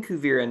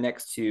Kuvira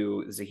next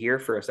to Zahir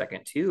for a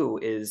second too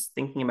is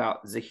thinking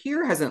about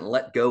Zahir hasn't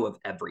let go of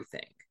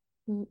everything,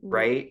 Mm-mm.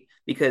 right?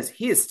 Because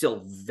he is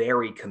still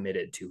very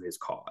committed to his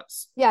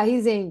cause, Yeah,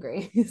 he's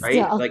angry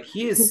right? still. Like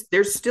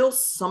there's still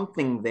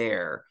something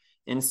there.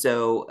 And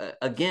so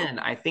again,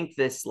 I think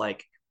this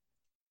like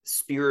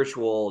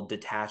spiritual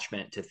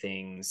detachment to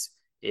things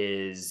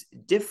is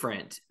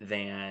different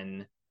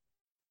than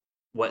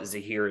what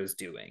Zahir is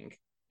doing.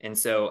 And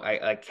so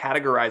I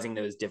categorizing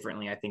those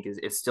differently, I think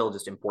is still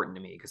just important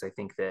to me, because I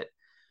think that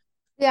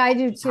Yeah, I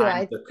do too.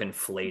 times they're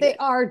conflated. They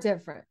are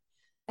different.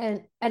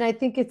 And I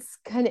think it's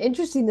kind of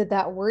interesting that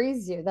that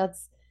worries you.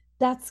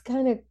 That's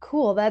kind of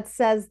cool. That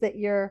says that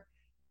you're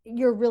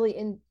really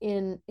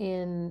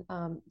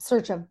in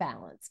search of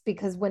balance,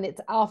 because when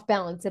it's off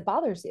balance, it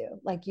bothers you.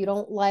 Like you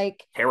don't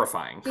like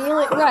Terrifying.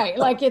 feeling right.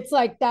 Like it's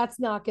like that's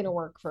not going to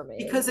work for me,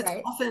 Because it's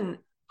right? often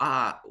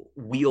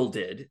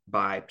wielded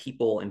by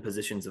people in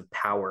positions of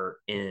power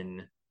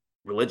in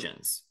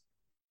religions.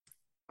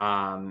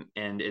 And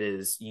it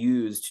is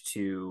used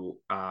to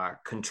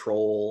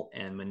control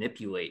and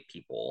manipulate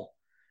people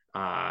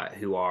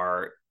who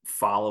are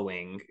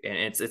following, and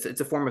it's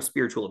a form of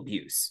spiritual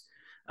abuse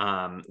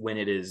when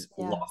it is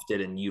Yeah.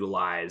 lofted and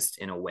utilized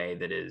in a way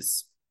that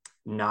is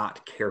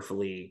not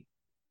carefully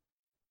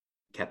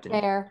kept in.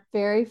 Fair,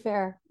 very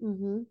fair.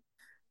 Mm-hmm.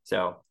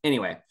 So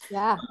anyway,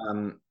 Yeah.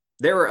 um,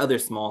 there are other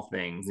small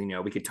things.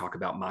 We could talk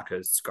about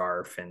Mako's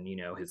scarf and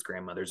his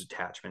grandmother's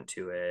attachment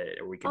to it,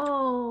 or we could talk,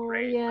 Oh,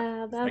 right,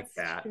 yeah, things like that's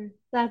that. true.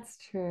 That's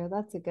true.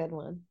 That's a good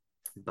one.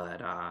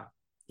 But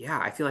yeah,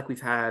 I feel like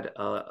we've had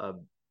a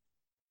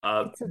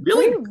It's a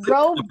really pretty good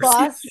robust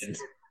conversation.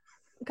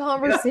 Yeah,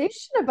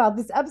 conversation about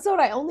this episode.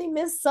 I only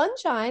miss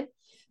Sunshine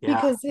yeah.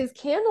 because his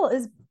candle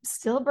is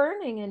still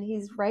burning and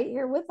he's right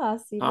here with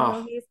us, even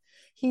though Oh,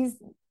 he's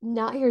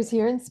not here. He's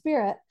here in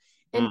spirit.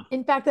 And mm,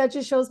 in fact, that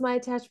just shows my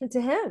attachment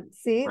to him.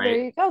 See, there right.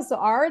 you go. So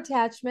our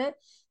attachment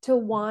to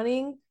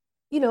wanting,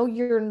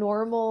 your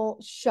normal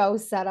show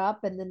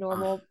setup and the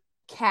normal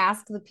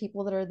cast, the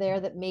people that are there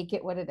that make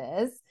it what it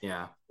is.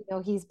 Yeah.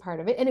 He's part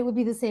of it. And it would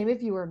be the same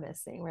if you were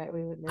missing, right?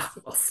 We would miss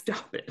you. Oh,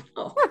 stop it.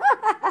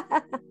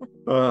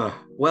 Oh.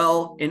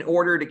 Well, in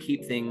order to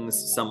keep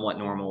things somewhat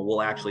normal,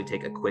 we'll actually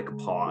take a quick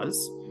pause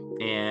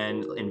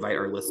and invite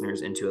our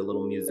listeners into a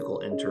little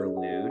musical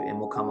interlude, and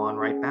we'll come on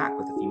right back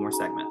with a few more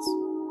segments.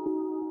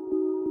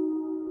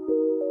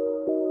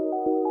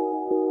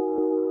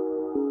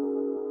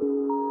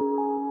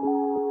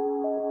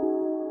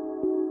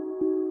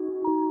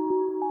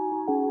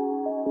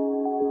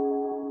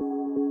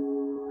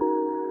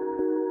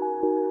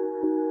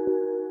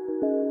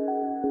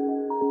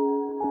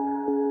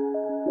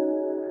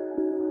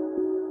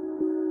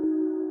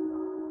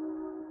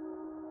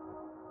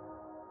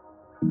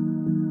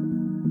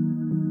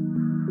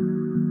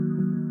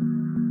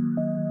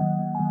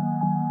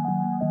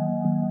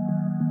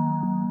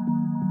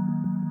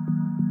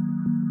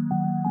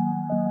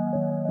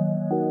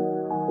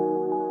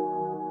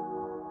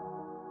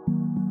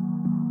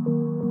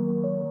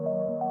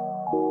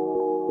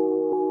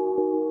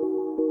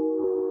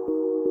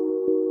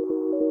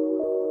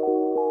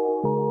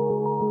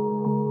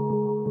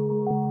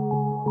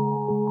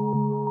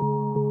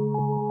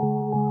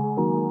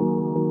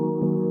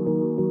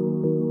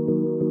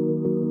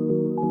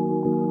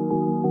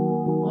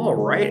 All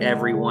right,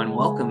 everyone,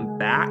 welcome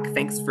back.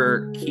 Thanks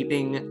for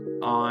keeping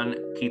on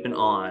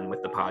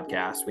with the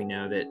podcast. We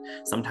know that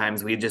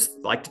sometimes we just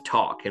like to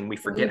talk and we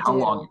forget We how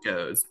long do. it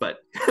goes, but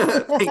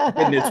thank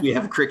goodness we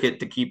have Cricket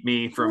to keep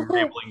me from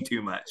rambling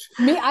too much.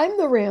 I'm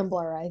the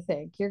rambler, I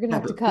think. You're gonna Yeah,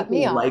 have to but cut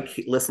me people off.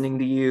 like listening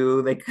to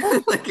you. They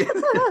like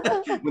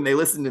when they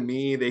listen to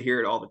me, they hear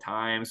it all the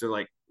time. So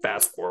like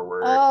fast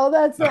forward. Oh,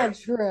 that's not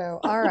true.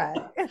 All right.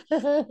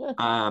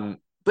 Um,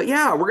 but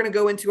yeah, we're gonna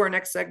go into our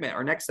next segment.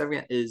 Our next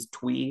segment is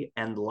Twee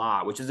and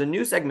La, which is a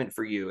new segment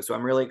for you. So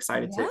I'm really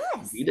excited to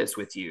Yes. do this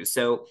with you.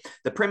 So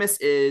the premise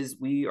is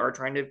we are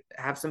trying to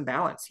have some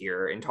balance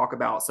here and talk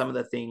about some of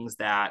the things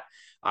that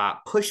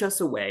push us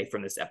away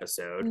from this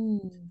episode,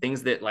 Mm.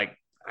 things that like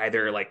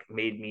either like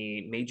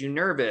made you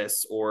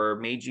nervous or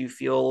made you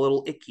feel a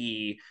little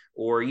icky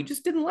or you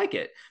just didn't like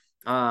it.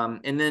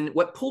 And then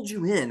what pulled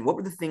you in? What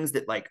were the things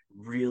that like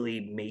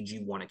really made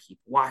you want to keep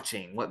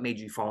watching? What made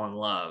you fall in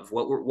love?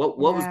 What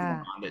was going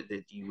Yeah. on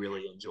that you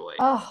really enjoyed?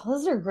 Oh,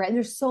 those are great.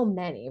 There's so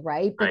many,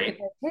 right? But if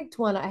Right? I picked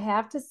one, I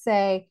have to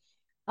say,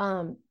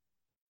 um,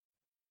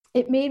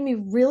 it made me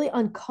really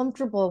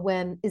uncomfortable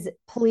when is it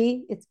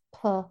plea? It's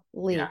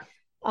plea. Yeah.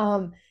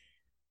 Um,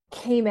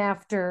 came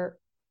after,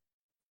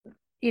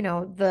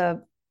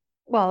 the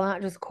well,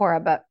 not just Cora,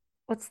 but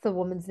what's the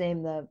woman's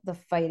name? The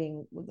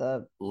fighting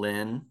the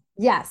Lynn.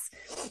 Yes.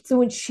 So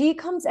when she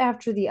comes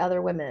after the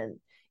other women,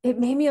 it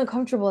made me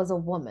uncomfortable as a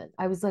woman.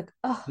 I was like,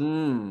 oh,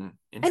 and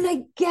Interesting.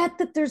 I get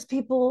that there's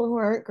people who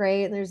aren't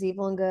great and there's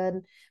evil and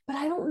good, but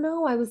I don't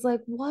know. I was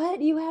like,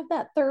 what? You have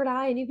that third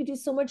eye and you could do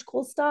so much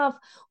cool stuff.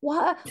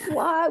 Why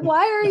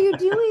are you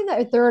doing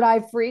that? Third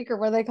eye freak, or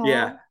what do they call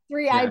Yeah. him? Yeah.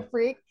 Three-eyed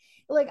freak.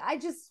 Like I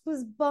just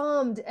was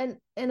bummed, and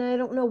I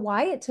don't know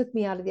why it took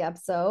me out of the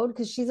episode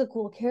because she's a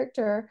cool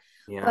character,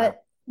 Yeah.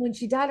 but when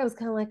she died, I was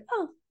kind of like,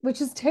 oh,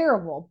 which is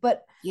terrible.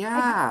 But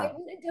Yeah. I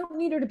don't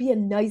need her to be a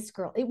nice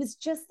girl. It was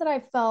just that I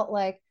felt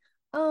like,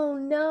 oh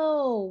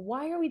no,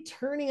 why are we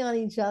turning on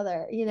each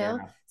other? Yeah.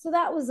 So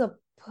that was a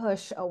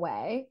push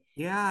away.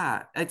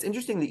 Yeah. It's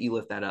interesting that you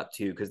lift that up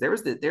too, because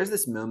there's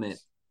this moment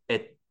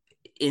at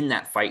in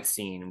that fight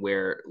scene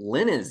where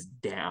Lynn is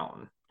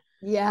down,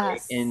 right?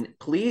 Yes. And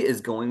Plee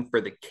is going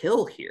for the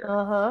kill here.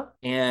 Uh-huh.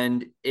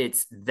 And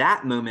it's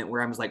that moment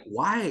where I was like,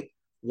 why?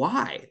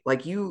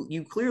 Like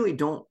you clearly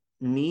don't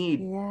need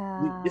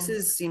this Yeah.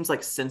 is seems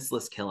like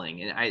senseless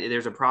killing. And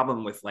there's a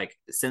problem with like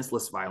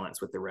senseless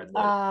violence with the Red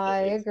Lotus.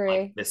 I It's like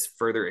agree. this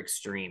further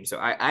extreme. So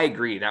I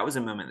agree. That was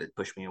a moment that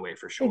pushed me away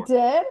for It sure.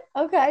 did?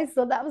 Okay,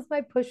 so that was my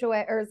push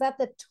away. Or is that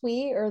the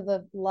twee or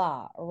the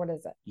la? Or what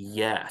is it?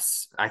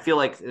 Yes. I feel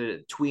like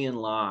Twee and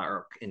La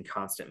are in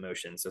constant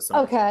motion. So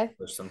sometimes they Okay.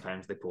 push,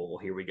 sometimes they pull.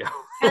 Here we go.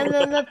 And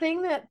then the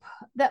thing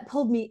that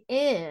pulled me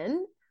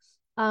in,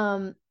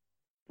 um,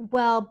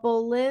 well,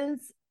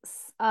 Boleyn's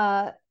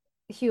uh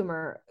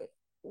humor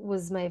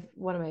was my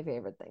one of my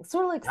favorite things.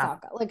 Sort of like Yeah.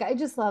 Sokka. Like I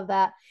just love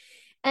that.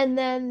 And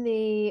then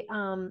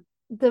the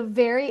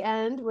very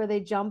end where they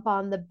jump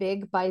on the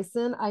big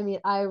bison. I mean,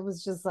 I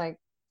was just like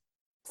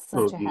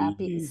such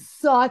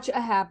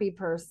a happy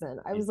person.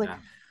 I was like Yeah.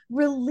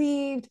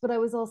 relieved, but I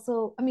was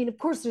also, I mean, of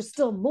course, there's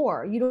still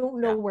more. You don't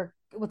know Yeah.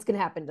 what's gonna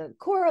happen to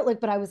Cora, like,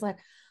 but I was like,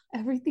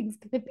 everything's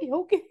gonna be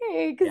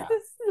okay because Yeah.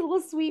 this little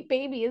sweet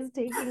baby is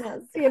taking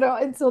us, you know.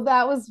 And so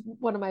that was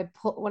one of my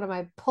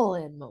pull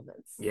in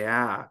moments.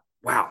 Yeah.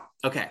 Wow.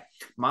 Okay.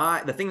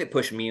 The thing that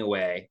pushed me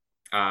away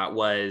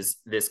was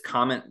this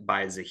comment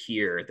by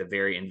Zahir at the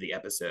very end of the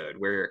episode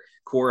where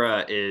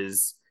Cora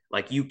is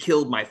like, "You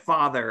killed my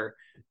father,"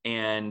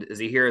 and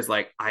Zahir is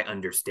like, "I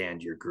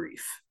understand your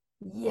grief."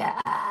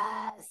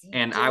 Yes, you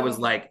And I was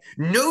did. like,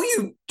 "No,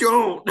 you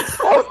don't."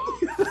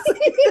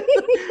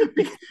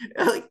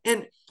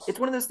 And it's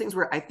one of those things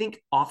where I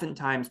think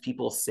oftentimes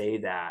people say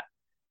that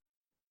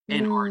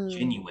and are Mm.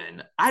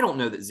 genuine. I don't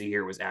know that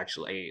Zahir was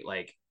actually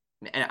like,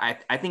 and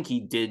I think he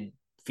did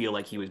feel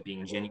like he was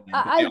being genuine,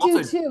 but I I do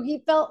also, too.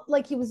 He felt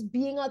like he was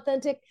being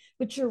authentic,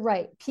 but you're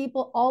right.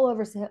 People all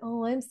over say,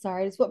 "Oh, I'm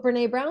sorry." It's what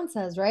Brene Brown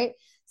says, right?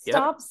 yep,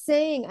 Stop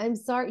saying "I'm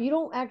sorry." You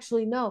don't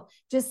actually know.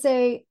 Just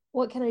say,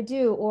 "What can I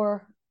do?"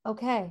 or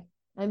 "Okay,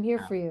 I'm here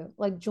yeah, for you."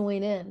 Like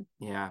join in.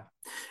 yeah.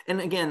 And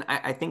again,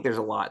 I think there's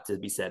a lot to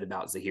be said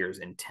about Zahir's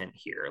intent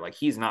here. Like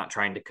he's not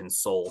trying to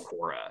console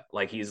Cora.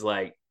 Like he's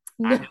like,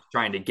 I'm No. just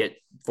trying to get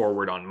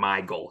forward on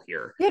my goal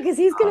here. Yeah, because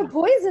he's gonna Um,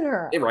 poison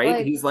her. right?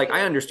 Like, He's like,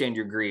 I understand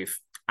your grief.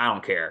 I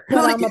don't care. but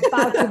I'm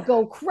about to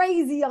go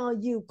crazy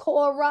on you,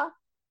 Cora.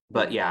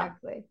 But yeah,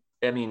 Exactly.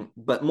 I mean,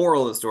 but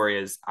moral of the story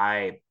is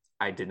I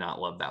did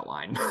not love that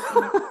line.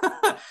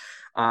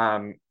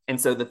 And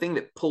so the thing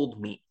that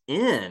pulled me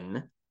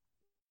in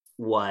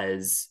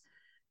was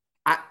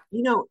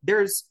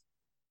there's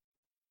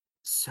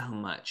so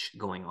much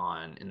going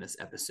on in this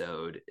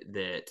episode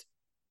that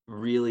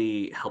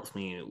really helps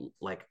me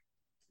like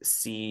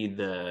see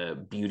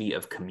the beauty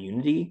of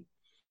community.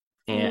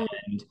 And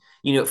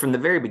Mm. from the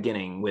very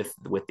beginning with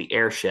the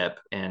airship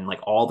and like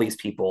all these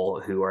people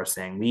who are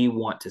saying we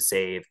want to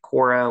save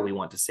Cora, we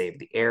want to save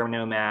the air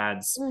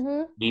nomads,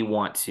 Mm-hmm. we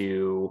want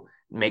to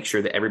make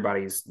sure that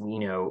everybody's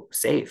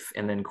safe.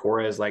 And then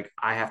Cora is like,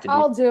 I have to do,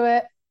 I'll do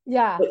it.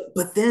 Yeah.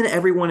 but then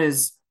everyone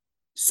is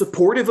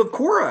supportive of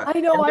Cora, I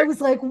know. and I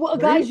was like, well,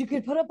 right, guys, you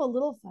could put up a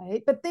little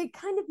fight, but they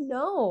kind of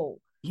know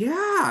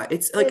yeah,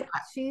 it's like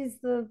that she's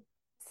the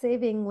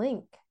saving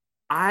link.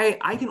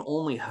 I can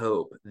only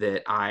hope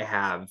that I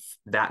have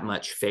that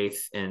much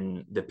faith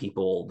in the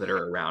people that are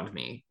around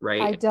me, I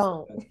right?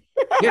 don't.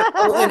 Yeah.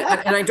 Well,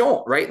 and I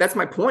don't, right? That's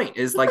my point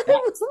is like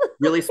that's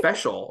really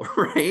special,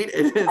 right?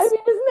 It I is.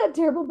 mean, isn't that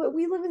terrible? But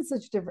we live in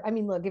such different. I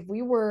mean, look, if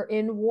we were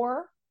in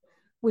war,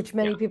 which Yeah,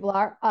 many people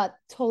are, a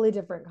totally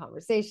different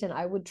conversation. fair.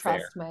 I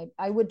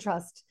would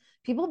trust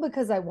people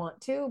because I want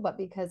to, but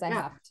because I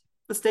Yeah. have to.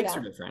 The stakes are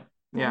Yeah. different.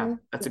 Yeah, Mm-hmm.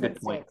 that's a good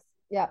Different point. stakes.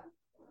 Yeah.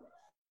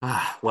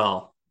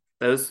 Well,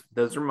 those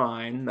are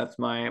mine. That's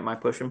my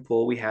push and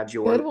pull. We had Good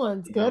yours.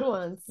 ones. Good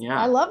ones. I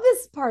Yeah. love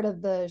this part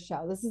of the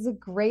show. This is a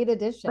great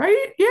addition.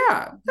 Right?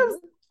 Yeah. That's Mhm.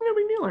 no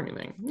big deal or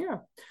anything. Yeah.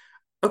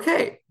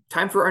 Okay,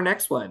 time for our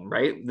next one,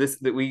 right? This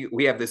that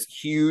we have this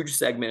huge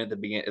segment at the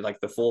beginning,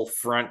 like the full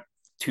front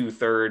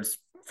 2/3,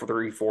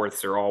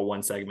 3/4 are all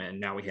one segment, and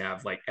now we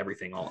have like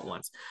everything all at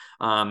once.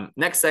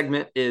 Next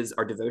segment is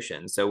our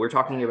devotion. So we're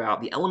talking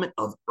about the element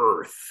of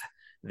earth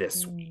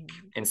this week,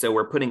 Mm. and so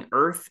we're putting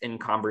earth in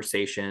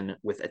conversation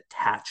with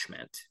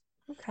attachment,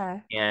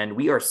 Okay. and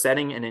we are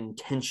setting an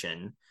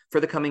intention for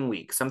the coming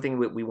week, something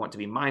that we want to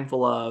be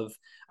mindful of.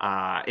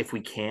 If we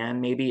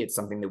can, maybe it's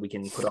something that we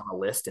can put on a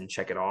list and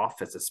check it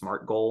off as a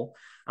SMART goal.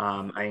 I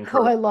Oh,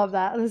 encourage, I love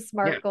that. The yeah,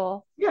 smart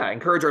goal. yeah, I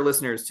encourage our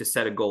listeners to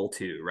set a goal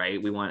too,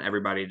 right? We want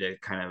everybody to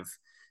kind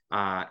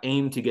of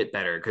aim to get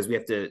better because we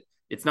have to.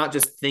 It's not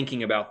just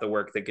thinking about the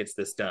work that gets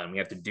this done. We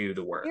have to do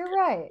the work. You're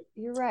right.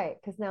 You're right.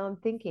 Because now I'm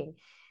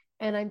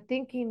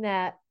thinking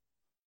that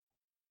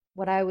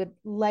what I would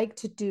like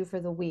to do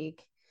for the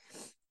week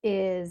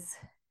is,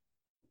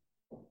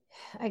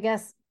 I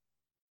guess,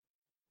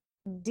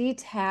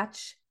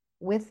 detach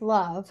with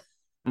love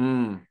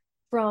Mm,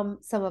 from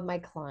some of my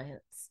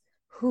clients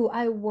who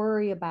I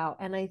worry about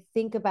and I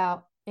think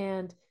about.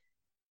 And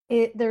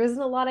there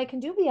isn't a lot I can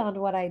do beyond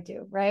what I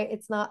do, right?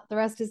 It's not, the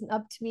rest isn't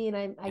up to me,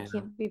 and I Yeah.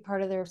 can't be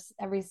part of their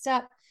every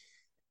step.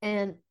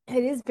 And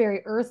it is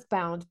very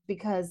earthbound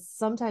because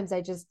sometimes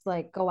I just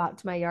like go out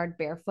to my yard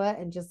barefoot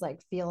and just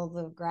like feel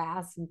the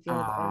grass and feel the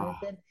earth.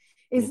 Oh, And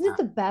isn't it yeah.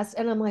 the best?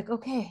 And I'm like,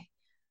 okay.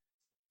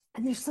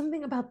 And there's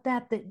something about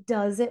that that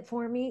does it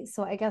for me.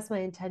 So I guess my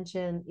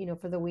intention,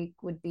 for the week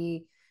would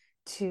be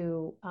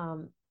to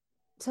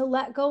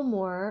let go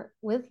more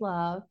with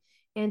love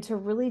and to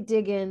really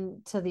dig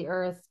into the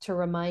earth to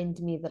remind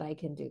me that I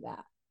can do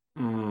that.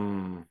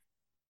 Mm,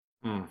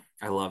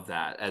 I love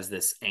that as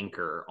this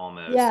anchor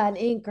almost. Yeah, an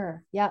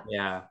anchor. Yep.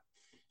 Yeah.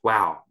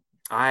 Wow.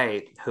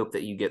 I hope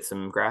that you get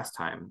some grass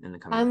time in the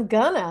coming. I'm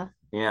gonna.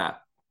 Yeah.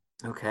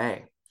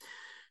 Okay.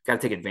 Got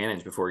to take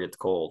advantage before it gets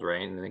cold,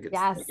 right? And then it gets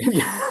Yes.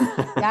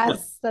 like,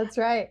 Yes, that's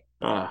right.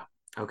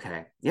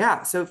 okay.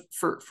 Yeah. So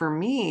for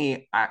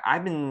me,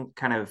 I've been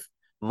kind of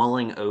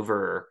mulling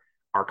over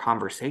our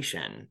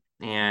conversation,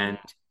 and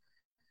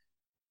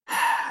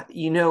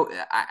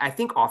I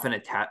think often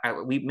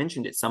we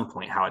mentioned at some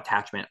point how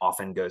attachment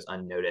often goes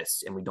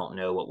unnoticed, and we don't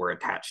know what we're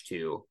attached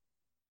to.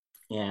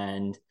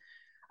 And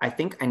I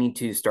think I need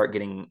to start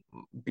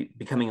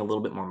becoming a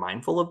little bit more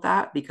mindful of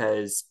that,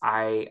 because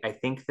I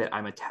think that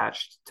I'm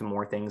attached to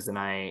more things than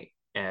I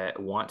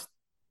want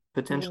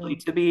potentially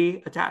Mm. to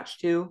be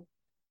attached to.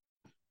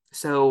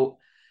 So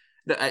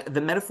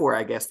the metaphor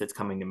I guess that's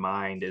coming to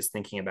mind is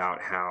thinking about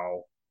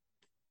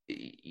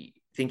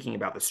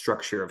the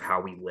structure of how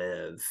we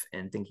live,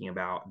 and thinking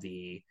about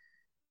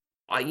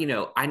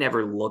I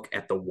never look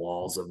at the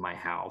walls of my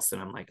house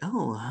and I'm like,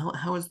 oh,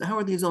 how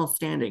are these all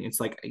standing? It's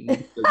like you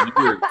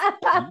go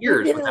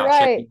years You're without right.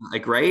 checking,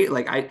 like, right?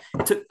 Like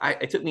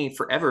it took me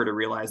forever to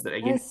realize that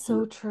That is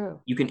so true.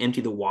 you can empty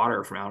the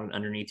water from out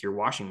underneath your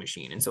washing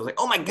machine. And so I was like,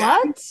 oh my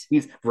God, What?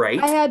 these I right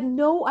had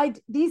no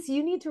idea. These,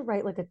 you need to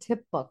write like a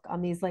tip book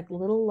on these like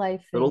little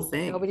life little things that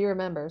thing. nobody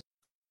remembers.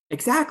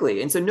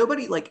 Exactly. And so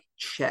nobody like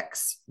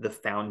checks the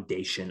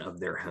foundation of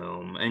their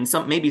home. And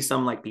some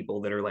like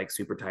people that are like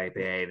super type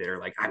A that are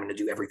like, I'm going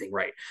to do everything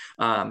right.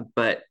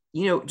 But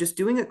just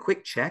doing a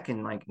quick check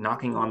and like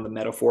knocking on the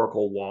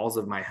metaphorical walls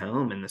of my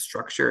home and the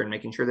structure and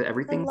making sure that I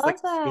everything's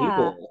like love that.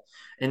 stable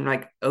and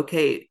like,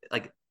 okay,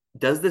 like,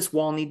 does this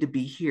wall need to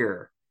be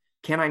here?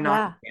 Can I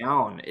knock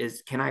Yeah.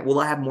 it down? Will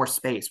I have more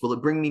space? Will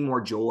it bring me more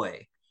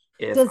joy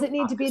if I Does it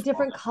need to knock be a this wall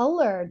different down?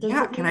 color? Does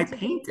Yeah. it Can I need to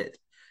paint be, it?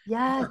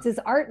 yes, does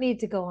art need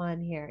to go on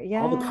here?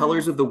 All the Yeah.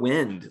 colors of the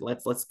wind.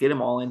 Let's get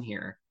them all in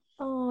here.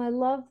 Oh, I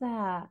love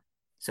that.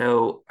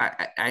 So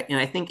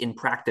I think in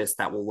practice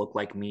that will look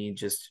like me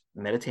just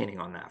meditating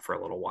on that for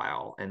a little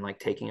while and like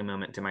taking a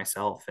moment to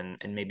myself and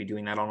maybe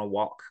doing that on a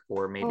walk,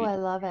 or Oh, maybe I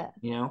love it.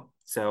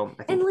 So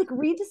I And think like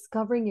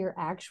rediscovering your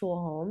actual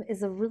home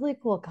is a really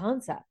cool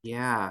concept.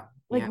 yeah,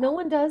 Like yeah, no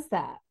one does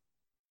that.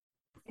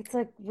 It's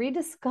like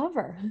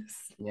rediscover.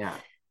 yeah,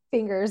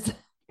 Fingers.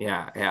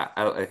 yeah.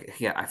 Oh,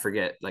 yeah. I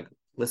forget. Like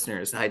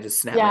listeners, I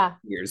just snap my Yeah.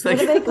 fingers. What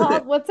Like are they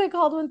called? What's it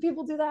called when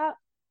people do that?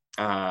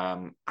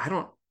 I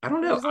don't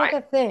know. There's like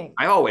a thing.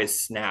 I always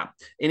snap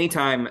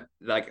anytime,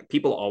 like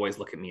people always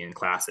look at me in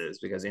classes,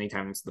 because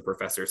anytime the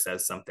professor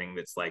says something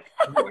that's like,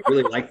 oh, I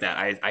really like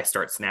that, I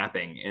start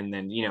snapping. And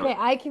then Okay,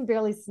 I can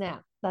barely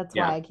snap. That's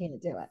why yeah, I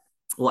can't do it.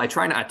 well, I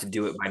try not to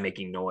do it by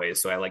making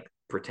noise, so I like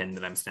pretend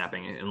that I'm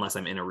snapping unless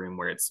I'm in a room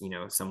where it's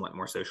somewhat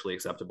more socially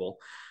acceptable.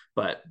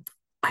 But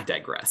I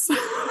digress.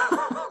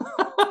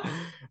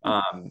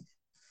 um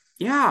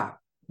yeah,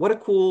 what a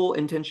cool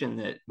intention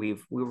that Yeah,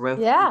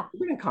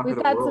 we're gonna conquer we've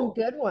the had some world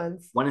good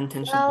ones. one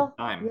intention at Well,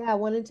 a time. yeah,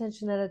 one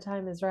intention at a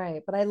time is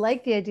right. But I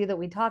like the idea that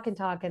we talk and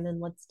then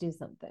let's do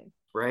something.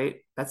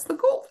 Right? That's the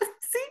goal.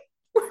 See,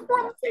 we're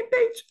on Yeah. the same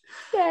page.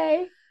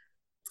 Yay.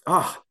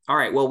 Oh, all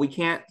right. Well, we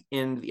can't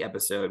end the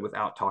episode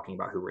without talking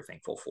about who we're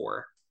thankful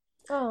for.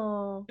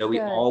 Oh, So we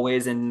good.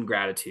 always end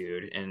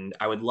gratitude, and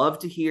I would love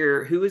to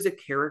hear who is a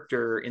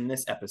character in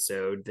this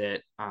episode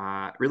that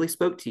really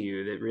spoke to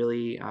you, that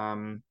really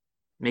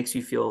makes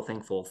you feel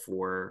thankful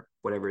for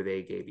whatever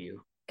they gave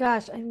you.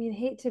 Gosh, I mean,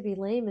 hate to be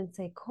lame and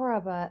say Cora,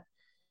 but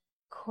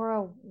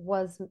Cora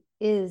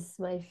is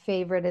my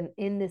favorite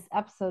in this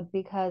episode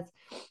because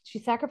she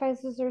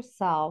sacrifices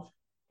herself.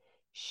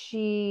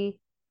 She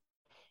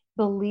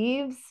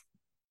believes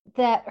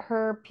that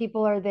her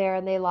people are there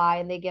and they lie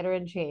and they get her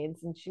in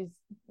chains, and she's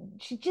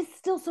just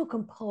still so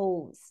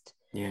composed.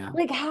 Yeah.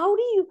 Like, how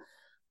do you,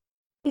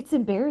 it's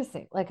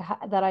embarrassing like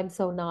that I'm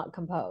so not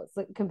composed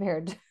like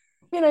compared to,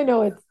 I mean, I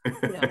know it's,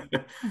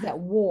 she's at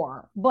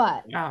war,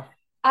 but Yeah.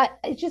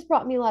 it just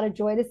brought me a lot of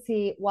joy to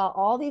see while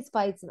all these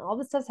fights and all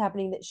this stuff's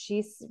happening that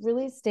she's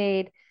really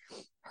stayed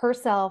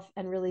herself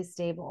and really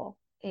stable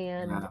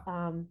and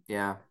Yeah.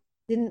 Yeah.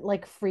 didn't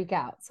like freak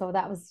out. So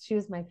she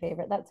was my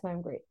favorite. That's why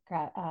I'm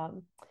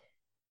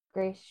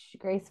grace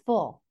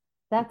graceful.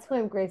 That's who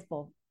I'm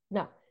graceful.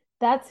 No,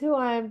 that's who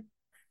I'm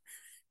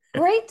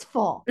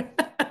grateful.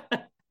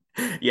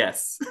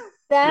 Yes.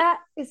 That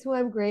is who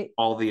I'm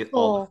All the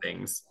grateful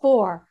things.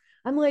 for.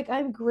 I'm like,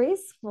 I'm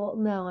graceful.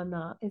 No, I'm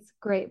not. It's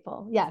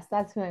grateful. Yes,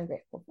 that's who I'm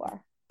grateful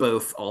for.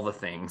 Both all the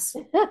things.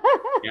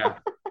 Yeah.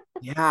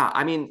 Yeah,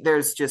 I mean,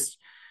 there's just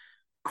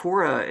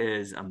Cora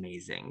is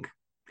amazing.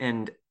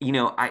 And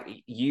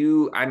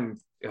I'm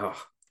ugh,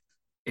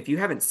 if you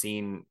haven't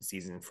seen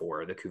season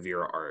 4, the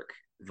Kuvira arc,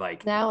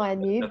 like Now I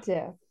the, need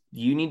to.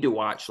 you need to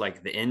watch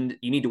like the end.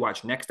 You need to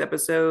watch next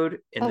episode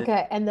and then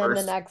Okay, and then the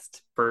first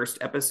next. first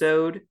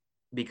episode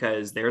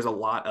because there's a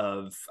lot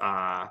of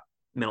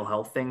mental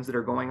health things that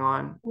are going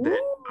on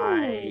that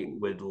I Ooh.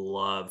 would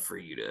love for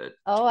you to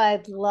Oh,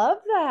 I'd love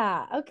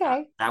that.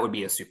 Okay, that would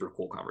be a super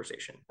cool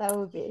conversation. that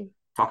would be.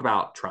 Talk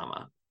about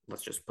trauma.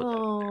 Let's just put that in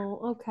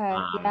Oh, there.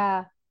 okay.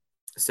 Yeah.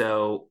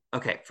 So,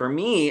 okay, for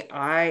me,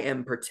 I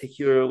am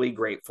particularly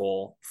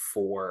grateful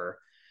for,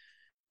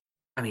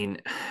 I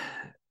mean,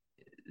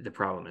 the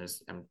problem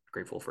is I'm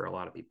grateful for a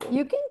lot of people.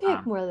 You can pick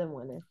Um, more than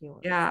one if you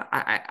want. yeah,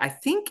 I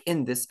think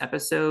in this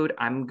episode,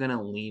 I'm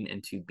gonna lean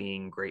into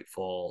being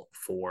grateful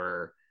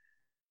for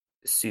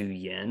Su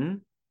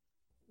Yin,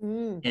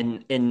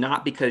 Mm. and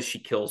not because she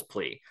kills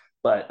Plee,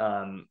 but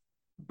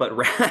but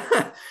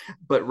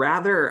but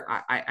rather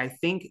I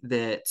think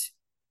that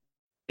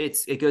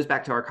it goes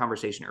back to our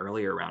conversation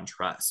earlier around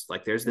trust.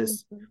 Like there's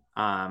this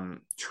Mhm.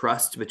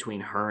 trust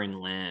between her and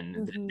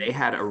Lynn that they Mhm.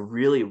 had a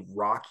really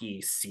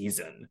rocky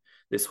season,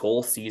 this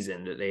whole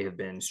season that they have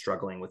been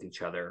struggling with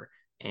each other.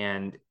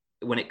 And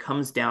when it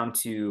comes down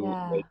to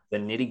Yeah. like, the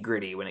nitty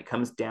gritty, when it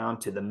comes down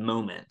to the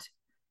moment,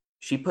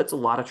 she puts a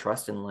lot of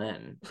trust in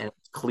Lynn, and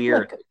it's clear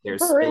Like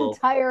there's her still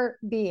entire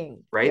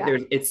being. right Yeah.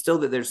 there's it's still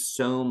that there's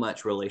so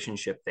much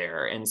relationship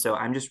there, and so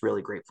I'm just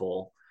really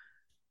grateful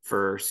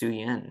for Su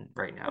Yin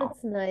right now.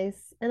 That's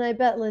nice. And I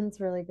bet Lynn's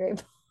really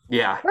grateful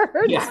Yeah. for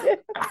her Yeah. too.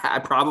 I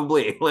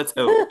probably. Let's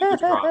hope. Fingers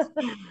crossed.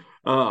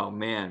 Oh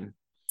man.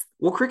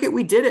 Well, Cricket,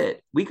 we did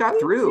it. We got We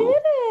through.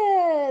 did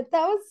it.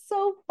 That was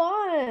so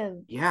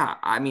fun. Yeah.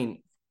 I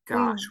mean, We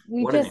gosh,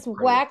 we what an just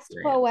incredible waxed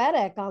experience.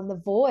 poetic on the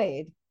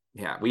void.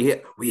 Yeah, we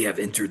have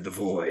entered the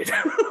void.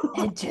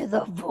 Enter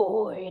the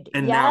void.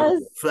 And now we Yes,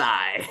 will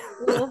fly.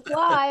 we will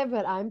fly,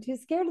 but I'm too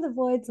scared of the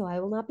void, so I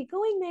will not be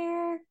going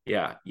there.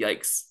 Yeah,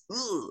 yikes.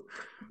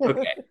 Ugh.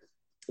 Okay.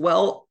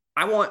 Well,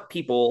 I want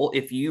people,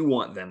 if you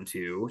want them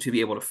to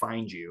be able to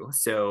find you.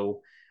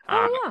 So,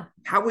 uh, Oh yeah.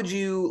 how would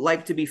you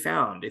like to be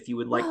found if you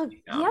would like to Well,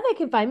 be yeah, found? they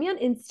can find me on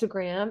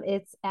Instagram.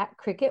 It's at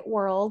Cricket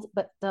World,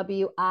 but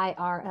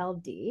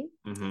WIRLD.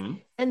 Mm-hmm.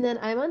 And then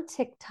I'm on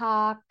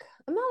TikTok.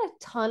 I'm not a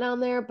ton on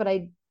there, but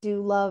I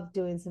do love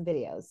doing some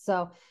videos.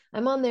 So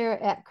I'm on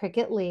there at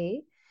Cricket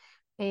Lee.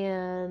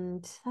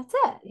 And that's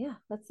it. Yeah,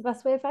 that's the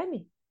best way to find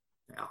me.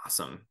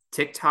 Awesome.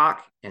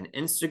 TikTok and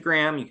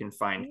Instagram, you can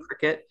find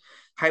Cricket.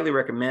 Highly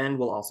recommend.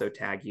 We'll also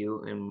tag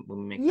you and when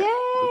we make Yay!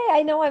 that.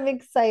 I know I'm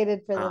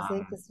excited for this. I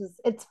think Um,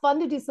 it's fun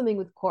to do something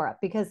with Cora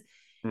because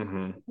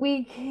mhm.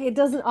 it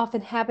doesn't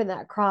often happen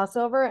that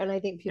crossover, and I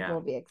think people Yeah.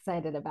 will be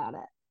excited about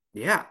it.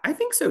 Yeah, I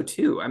think so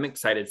too. I'm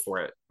excited for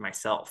it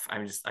myself.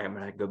 I'm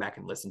gonna go back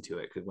and listen to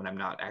it because when I'm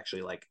not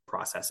actually like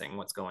processing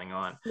what's going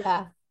on.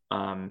 Yeah.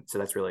 So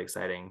that's really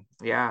exciting.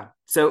 Yeah.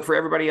 So for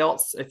everybody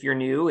else, if you're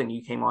new and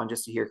you came on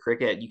just to hear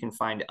Cricket, you can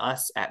find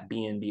us at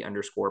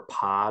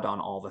BNB_pod on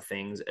all the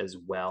things as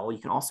well. You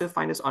can also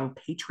find us on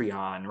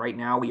Patreon. Right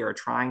now, we are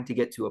trying to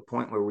get to a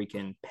point where we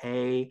can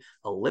pay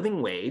a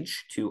living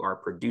wage to our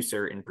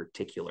producer in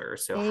particular.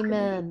 So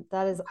Amen.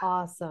 That is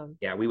awesome.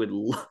 yeah, we would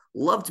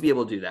love to be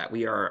able to do that.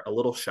 We are a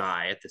little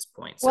shy at this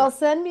point. So Well,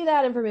 send me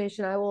that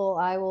information. I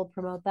will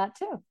promote that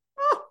too.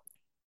 oh,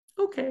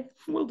 okay,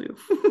 we'll do.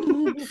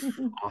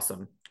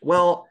 Awesome.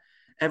 Well,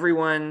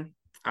 everyone,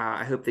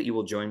 I hope that you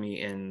will join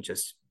me in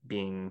just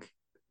being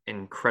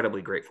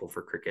incredibly grateful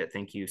for Cricket.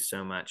 Thank you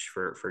so much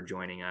for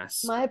joining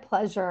us. My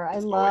pleasure. I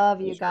It's always a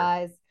love you pleasure.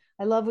 guys.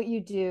 I love what you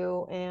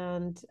do.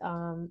 And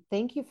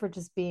thank you for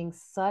just being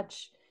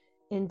such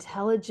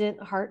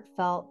intelligent,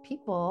 heartfelt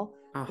people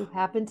who Oh,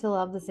 happen to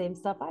love the same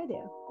stuff I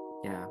do.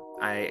 yeah,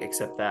 I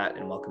accept that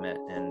and welcome it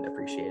and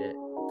appreciate it.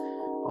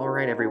 All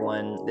right,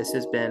 everyone. This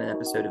has been an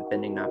episode of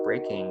Bending Not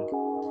Breaking.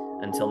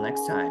 Until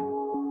next time,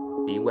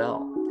 be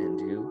well and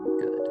do